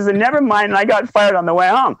 She said, never mind. And I got fired on the way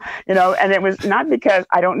home. You know, and it was not because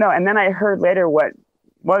I don't know. And then I heard later what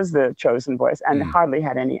was the chosen voice and hardly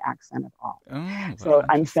had any accent at all. Oh, so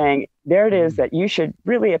I'm saying there it is that you should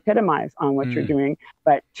really epitomize on what you're doing,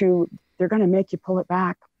 but they're going to make you pull it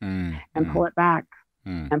back and pull it back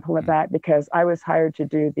and pull it back, because I was hired to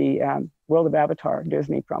do the World of Avatar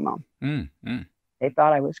Disney promo. They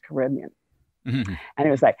thought I was Caribbean. And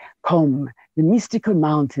it was like, come, the mystical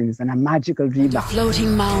mountains and a magical river. The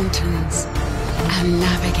floating mountains and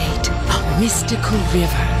navigate a mystical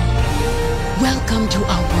river. Welcome to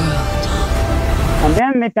our world. And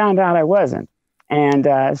then they found out I wasn't. And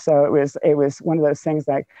so it was one of those things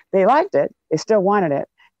like, they liked it. They still wanted it.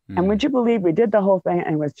 And would you believe we did the whole thing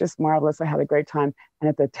and it was just marvelous. I had a great time. And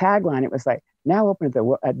at the tagline, it was like, now open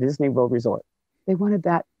at Disney World Resort. They wanted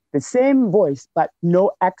that the same voice, but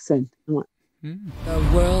no accent. I'm like, The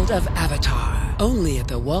world of Avatar, only at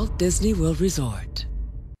the Walt Disney World Resort.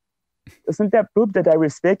 doesn't that prove that I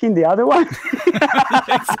was faking the other one?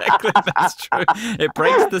 Exactly, that's true. It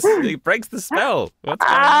breaks the spell. What's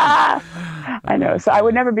going on? I know. So I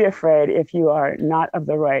would never be afraid if you are not of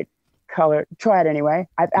the right color. Try it anyway.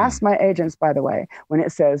 I've asked my agents, by the way, when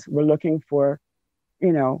it says we're looking for,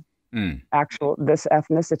 actual this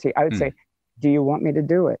ethnicity, I would say, do you want me to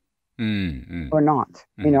do it or not?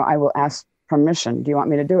 I will ask permission. Do you want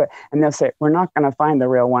me to do it? And they'll say, we're not going to find the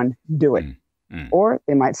real one. Do it. Or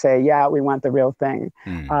they might say, yeah, we want the real thing.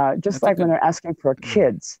 Just That's like when they're asking for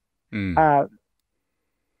kids. Kids,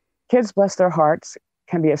 bless their hearts,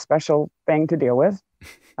 can be a special thing to deal with.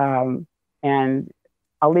 And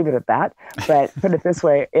I'll leave it at that. But put it this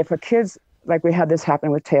way, if a kid's, like we had this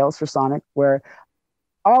happen with Tales for Sonic, where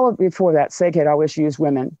before that, Sega had always used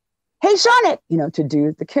women, hey, Sonic, to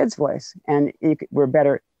do the kid's voice. And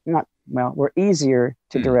we're easier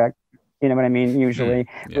to direct. You know what I mean? Usually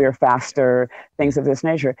we're faster, things of this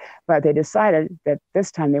nature. But they decided that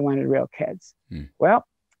this time they wanted real kids. Well,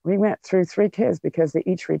 we went through 3 kids because they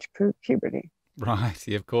each reached puberty. Right.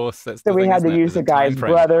 Yeah, of course. So we had to use the guy's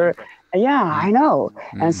brother. Yeah, I know.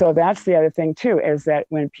 And so that's the other thing, too, is that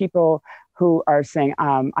when people who are saying,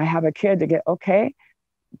 I have a kid to get, okay,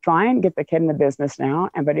 fine, get the kid in the business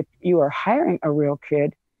now. But if you are hiring a real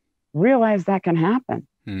kid, realize that can happen.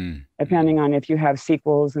 Depending on if you have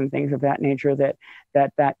sequels and things of that nature,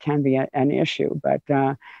 that can be an issue. But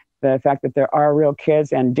the fact that there are real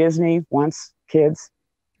kids, and Disney wants kids,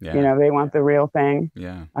 they want the real thing,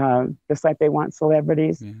 just like they want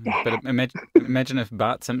celebrities. But imagine if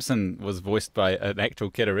Bart Simpson was voiced by an actual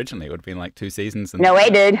kid originally. It would have been like 2 seasons. No, he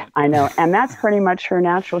did. I know. And that's pretty much her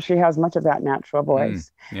natural. She has much of that natural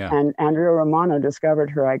voice. And Andrea Romano discovered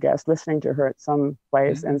her, I guess, listening to her at some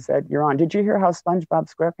place and said, you're on. Did you hear how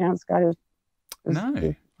Spongebob Squarepants got his No,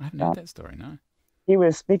 I haven't heard that story, no. He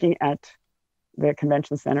was speaking at the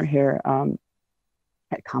convention center here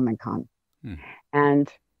at Comic-Con.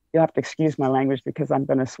 And you'll have to excuse my language because I'm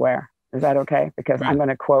going to swear. Is that okay? Because I'm going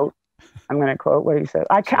to quote what he said.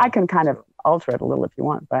 I can kind of alter it a little if you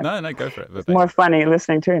want, but no, go for it. It's more funny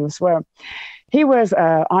listening to him swear. He was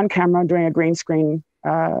on camera doing a green screen.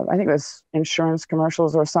 I think it was insurance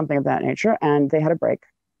commercials or something of that nature, and they had a break.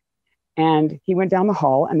 And he went down the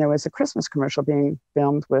hall, and there was a Christmas commercial being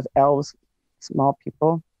filmed with elves, small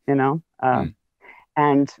people, and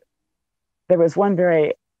there was one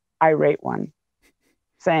very irate one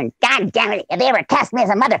saying, God damn it, if they ever cast me as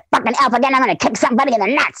a motherfucking elf again, I'm going to kick somebody in the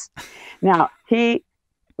nuts. Now, he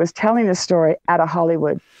was telling the story at a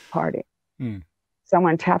Hollywood party.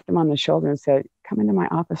 Someone tapped him on the shoulder and said, come into my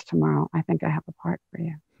office tomorrow. I think I have a part for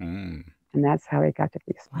you. And that's how he got to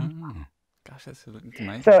be SpongeBob. Gosh, that's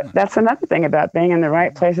amazing. So that's another thing about being in the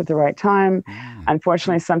right place at the right time.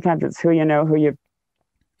 Unfortunately, sometimes it's who you know,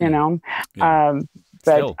 but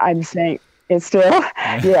Still. I'm saying it's still,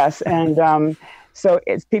 yes. And so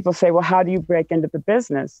it's people say, well, how do you break into the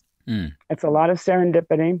business? It's a lot of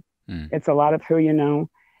serendipity. It's a lot of who you know.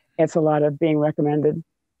 It's a lot of being recommended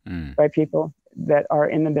by people that are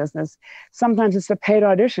in the business. Sometimes it's a paid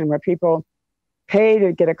audition where people pay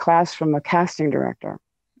to get a class from a casting director.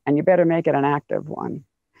 And you better make it an active one,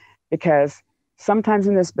 because sometimes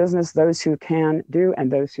in this business, those who can do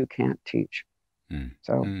and those who can't teach.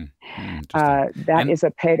 So that is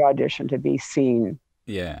a paid audition to be seen.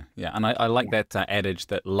 Yeah. And I like that adage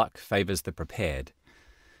that luck favors the prepared.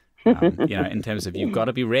 In terms of you've got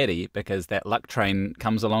to be ready, because that luck train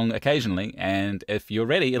comes along occasionally. And if you're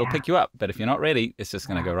ready, it'll pick you up. But if you're not ready, it's just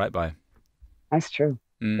going to go right by. That's true.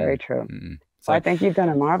 Very true. So I think you've done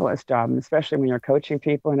a marvelous job, especially when you're coaching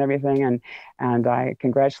people and everything. And I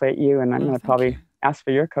congratulate you. And I'm going to probably ask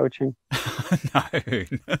for your coaching. No,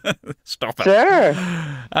 stop it. Sure.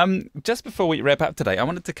 Just before we wrap up today, I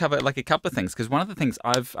wanted to cover like a couple of things, because one of the things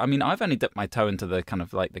I've only dipped my toe into the kind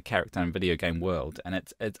of like the character and video game world, and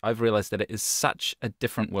I've realized that it is such a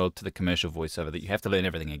different world to the commercial voiceover that you have to learn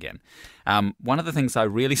everything again. One of the things I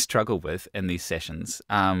really struggle with in these sessions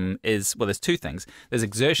is, well, there's 2 things. There's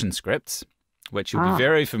exertion scripts, which you'll be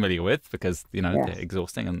very familiar with because, they're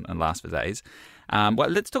exhausting and last for days. Well,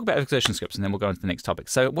 let's talk about exertion scripts and then we'll go on to the next topic.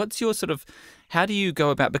 So what's your how do you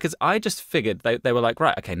go about, because I just figured they were like,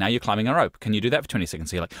 right, okay, now you're climbing a rope. Can you do that for 20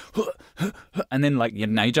 seconds? So you're like, huh, and then like,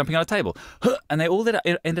 now you're jumping on a table. And they all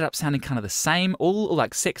ended up sounding kind of the same, all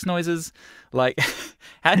like sex noises. Like,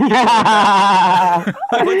 how do you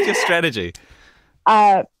what's your strategy?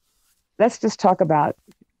 Let's just talk about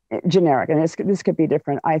generic, and this could be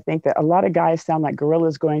different. I think that a lot of guys sound like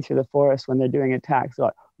gorillas going through the forest when they're doing attacks. So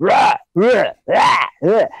like,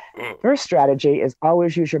 First strategy is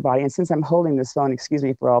always use your body. And since I'm holding this phone, excuse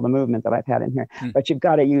me for all the movement that I've had in here, but you've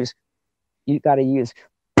got to use, you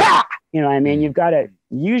know what I mean? You've got to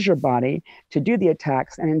use your body to do the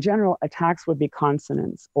attacks. And in general, attacks would be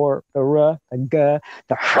consonants, or the r, the g,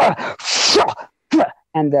 the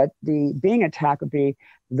and the being attack would be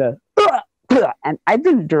the and I've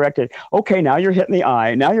been directed, okay, now you're hitting the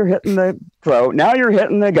eye, now you're hitting the throat, now you're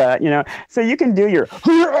hitting the gut, you know. So you can do your,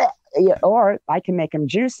 or I can make them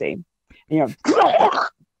juicy, you know,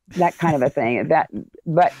 that kind of a thing.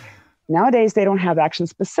 But nowadays they don't have action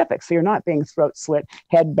specific. So you're not being throat slit,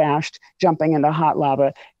 head bashed, jumping into hot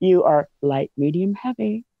lava. You are light, medium,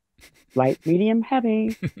 heavy, light, medium,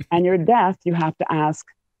 heavy. And your death, you have to ask,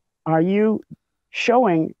 are you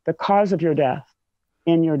showing the cause of your death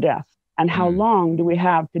in your death? And how long do we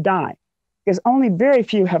have to die? Because only very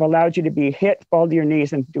few have allowed you to be hit, fall to your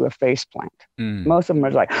knees, and do a face plant. Most of them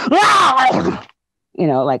are like, you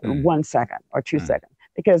know, like 1 second or 2 seconds.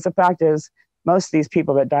 Because the fact is, most of these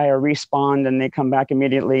people that die are respawned and they come back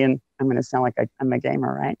immediately. And I'm going to sound like I'm a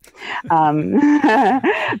gamer, right?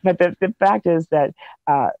 But the fact is that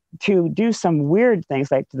to do some weird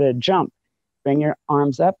things like the jump, bring your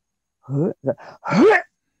arms up. Now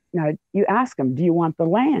you ask them, do you want the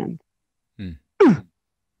land?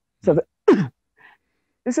 So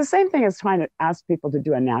it's the same thing as trying to ask people to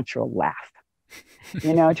do a natural laugh,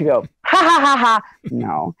 you know, to go, ha, ha, ha, ha.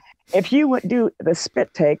 No. If you would do the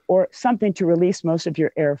spit take or something to release most of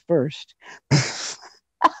your air first,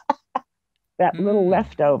 that little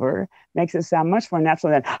leftover makes it sound much more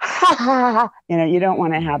natural than, ha, ha, ha. You know, you don't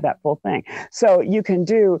want to have that full thing. So you can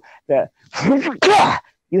do the,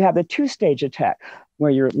 you have the 2-stage attack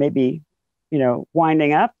where you're maybe, you know,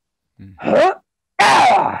 winding up,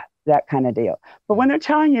 that kind of deal. But when they're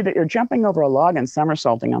telling you that you're jumping over a log and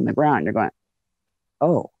somersaulting on the ground, you're going,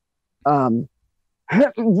 oh,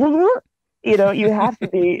 you know, you have to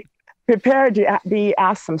be prepared to be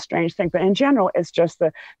asked some strange things. But in general, it's just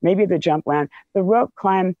maybe the jump land, the rope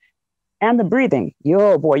climb, and the breathing.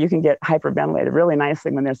 Oh boy, you can get hyperventilated really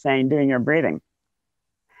nicely when they're saying doing your breathing.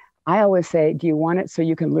 I always say, do you want it so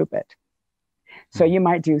you can loop it? So you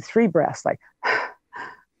might do 3 breaths, like,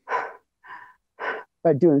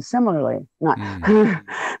 but doing similarly, not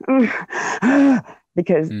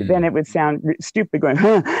because then it would sound stupid going,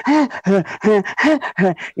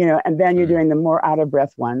 you know, and then you're doing the more out of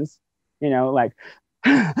breath ones, you know, like,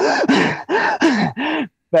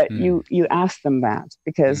 but you ask them that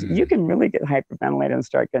because you can really get hyperventilated and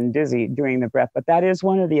start getting dizzy doing the breath. But that is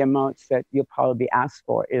one of the emotes that you'll probably be asked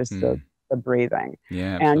for is the breathing.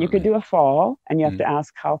 Yeah, and you could do a fall and you have to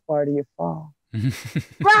ask, how far do you fall?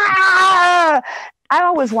 I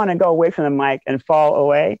always want to go away from the mic and fall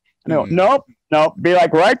away. And I go, nope, be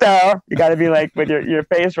like right there. You got to be like with your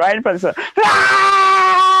face right in front of the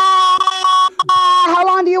how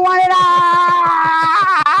long do you want it?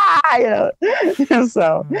 You know,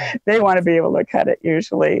 so they want to be able to cut it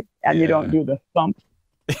usually, and you don't do the thump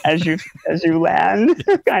as you land,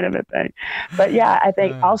 kind of a thing. But yeah, I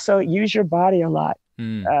think also use your body a lot.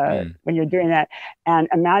 When you're doing that, and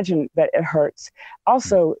imagine that it hurts.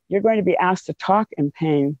 Also, you're going to be asked to talk in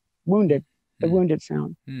pain, wounded, the wounded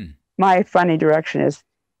sound. My funny direction is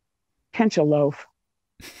pinch a loaf.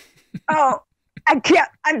 Oh, I can't,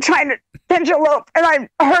 I'm trying to pinch a loaf and I'm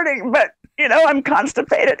hurting, but you know, I'm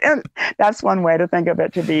constipated. And that's one way to think of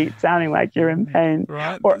it, to be sounding like you're in pain.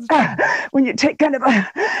 Right. Or when you take kind of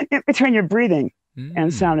in between your breathing.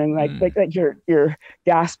 And sounding like you're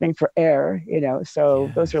gasping for air, you know.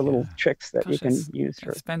 So those are little tricks that you can use.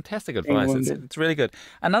 It's fantastic advice. It's really good.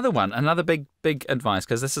 Another big advice,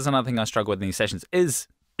 because this is another thing I struggle with in these sessions, is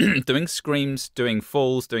doing screams, doing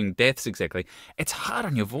falls, doing deaths. Exactly, it's hard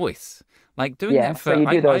on your voice. Like doing that for. So you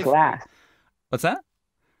do those last. What's that?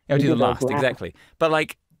 Yeah, I do the last exactly. But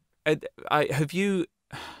like, have you?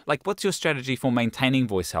 Like, what's your strategy for maintaining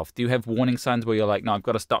voice health? Do you have warning signs where you're like, no, I've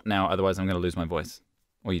got to stop now, otherwise I'm going to lose my voice?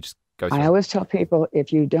 Or you just go through I always tell people,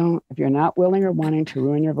 if you're not willing or wanting to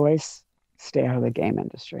ruin your voice, stay out of the game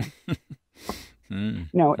industry.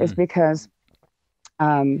 No, it's because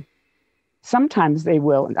sometimes they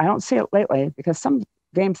will, and I don't see it lately, because some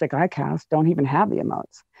games like I cast don't even have the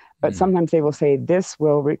emotes. But sometimes they will say, this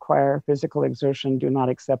will require physical exertion. Do not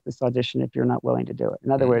accept this audition if you're not willing to do it.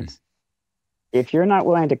 In other words, if you're not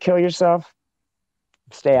willing to kill yourself,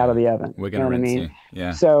 stay out of the oven. We're going to rinse you.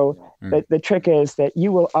 Yeah. So the trick is that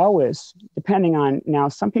you will always, depending on, now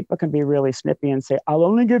some people can be really snippy and say, I'll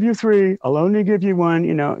only give you 3, I'll only give you 1.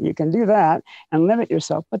 You know, you can do that and limit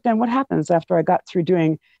yourself. But then what happens after I got through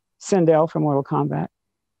doing Sindel from Mortal Kombat?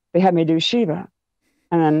 They had me do Shiva.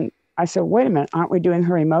 And then I said, wait a minute, aren't we doing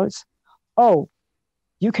her emotes? Oh,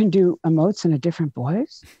 you can do emotes in a different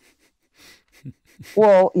voice?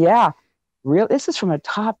 Well, yeah, real. This is from a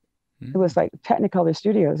top. It was like Technicolor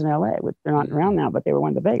Studios in LA, which they're not around now, but they were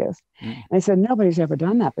one of the biggest. And they said, nobody's ever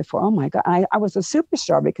done that before. Oh my God. I was a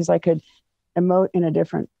superstar because I could emote in a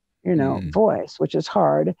different, voice, which is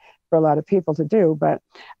hard for a lot of people to do. But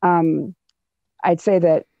I'd say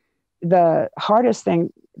that the hardest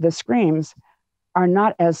thing, the screams, are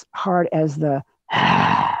not as hard as the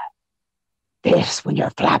this when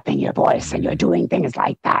you're flapping your voice and you're doing things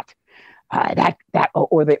like that.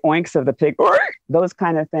 Or the oinks of the pig, those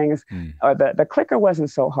kind of things. Or the clicker wasn't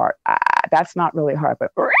so hard. That's not really hard,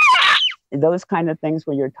 but those kind of things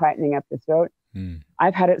where you're tightening up the throat.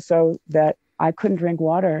 I've had it so that I couldn't drink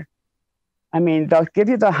water. I mean, they'll give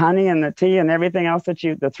you the honey and the tea and everything else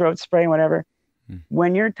the throat spray, whatever.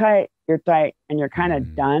 When you're tight and you're kind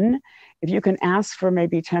of done. If you can ask for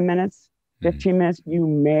maybe 10 minutes, 15 minutes, you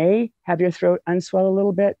may have your throat unswell a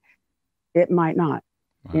little bit. It might not.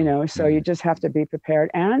 Wow. So you just have to be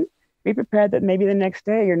prepared and be prepared that maybe the next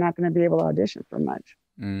day you're not going to be able to audition for much.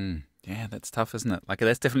 Yeah, that's tough, isn't it? Like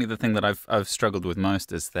that's definitely the thing that I've struggled with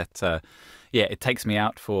most is that, it takes me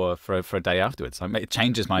out for a day afterwards. It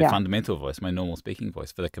changes my fundamental voice, my normal speaking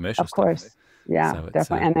voice for the commercial stuff. Of course. Yeah, so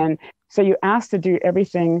definitely. And then, so you ask to do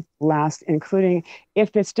everything last, including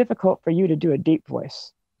if it's difficult for you to do a deep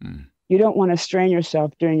voice. You don't want to strain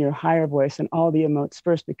yourself doing your higher voice and all the emotes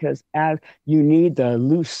first because as you need the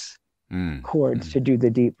loose chords to do the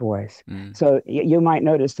deep voice. So you might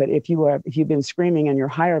notice that if you've been screaming in your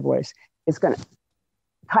higher voice, it's going to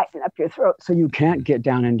tighten up your throat so you can't get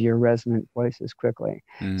down into your resonant voices quickly.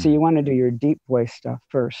 So you want to do your deep voice stuff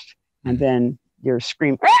first, and then your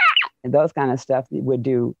scream and those kind of stuff you would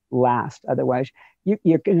do last. Otherwise,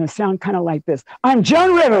 you're going to sound kind of like this. I'm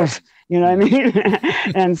Joan Rivers, you know what I mean?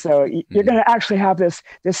 And so you're going to actually have this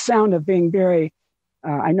sound of being very,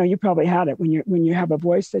 I know you probably had it when you have a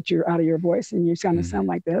voice that you're out of your voice and you're going to sound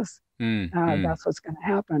like this. That's what's going to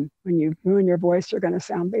happen. When you ruin your voice, you're going to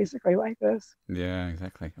sound basically like this. Yeah,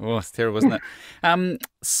 exactly. Oh, it's terrible, isn't it?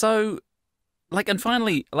 So, and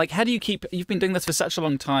finally, how do you keep, you've been doing this for such a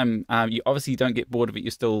long time, you obviously don't get bored of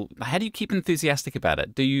it, how do you keep enthusiastic about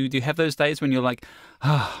it? Do you have those days when you're like,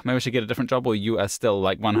 maybe I should get a different job, or you are still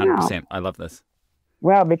 100%, I love this?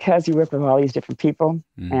 Well, because you work with all these different people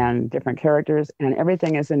and different characters, and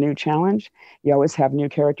everything is a new challenge. You always have new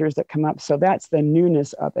characters that come up. So that's the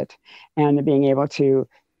newness of it. And being able to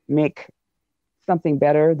make something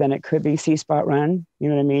better than it could be C-Spot Run. You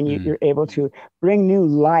know what I mean? You're able to bring new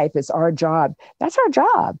life. It's our job. That's our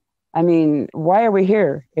job. I mean, why are we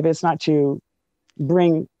here if it's not to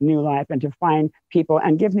bring new life and to find people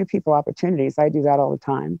and give new people opportunities? I do that all the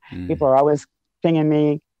time. People are always pinging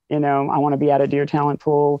me, I want to be added to your talent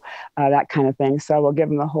pool, that kind of thing. So we'll give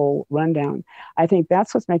them the whole rundown. I think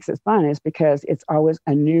that's what makes it fun, is because it's always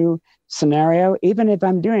a new scenario. Even if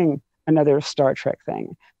I'm doing another Star Trek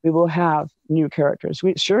thing, we will have new characters.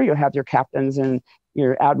 Sure, you'll have your captains and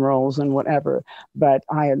your admirals and whatever, but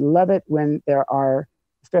I love it when there are,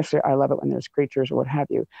 especially I love it when there's creatures or what have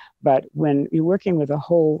you. But when you're working with a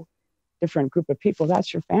whole different group of people,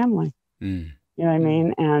 that's your family. You know what I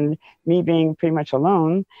mean? And me being pretty much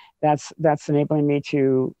alone, that's enabling me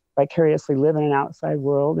to vicariously live in an outside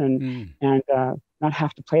world and not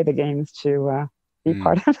have to play the games to be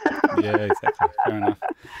part of it. Yeah, exactly. Fair enough.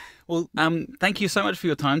 Well, thank you so much for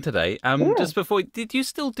your time today. Just before, did you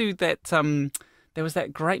still do that? There was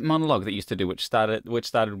that great monologue that you used to do, which started.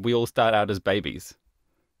 We all start out as babies.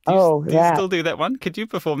 Do you still do that one? Could you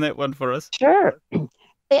perform that one for us? Sure.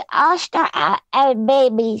 We all start out as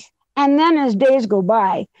babies. And then as days go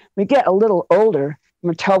by, we get a little older and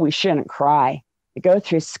we're told we shouldn't cry. We go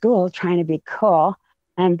through school trying to be cool,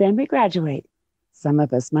 and then we graduate. Some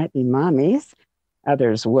of us might be mommies,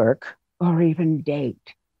 others work, or even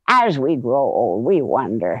date. As we grow old, we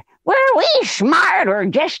wonder, were we smart or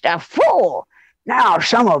just a fool? Now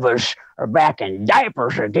some of us are back in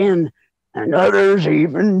diapers again, and others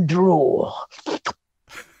even drool.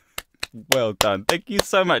 Well done. Thank you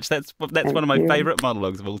so much. That's one of my favorite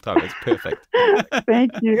monologues of all time. It's perfect.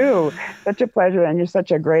 Thank you. Such a pleasure. And you're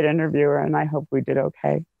such a great interviewer. And I hope we did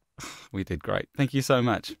okay. We did great. Thank you so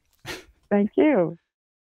much. Thank you.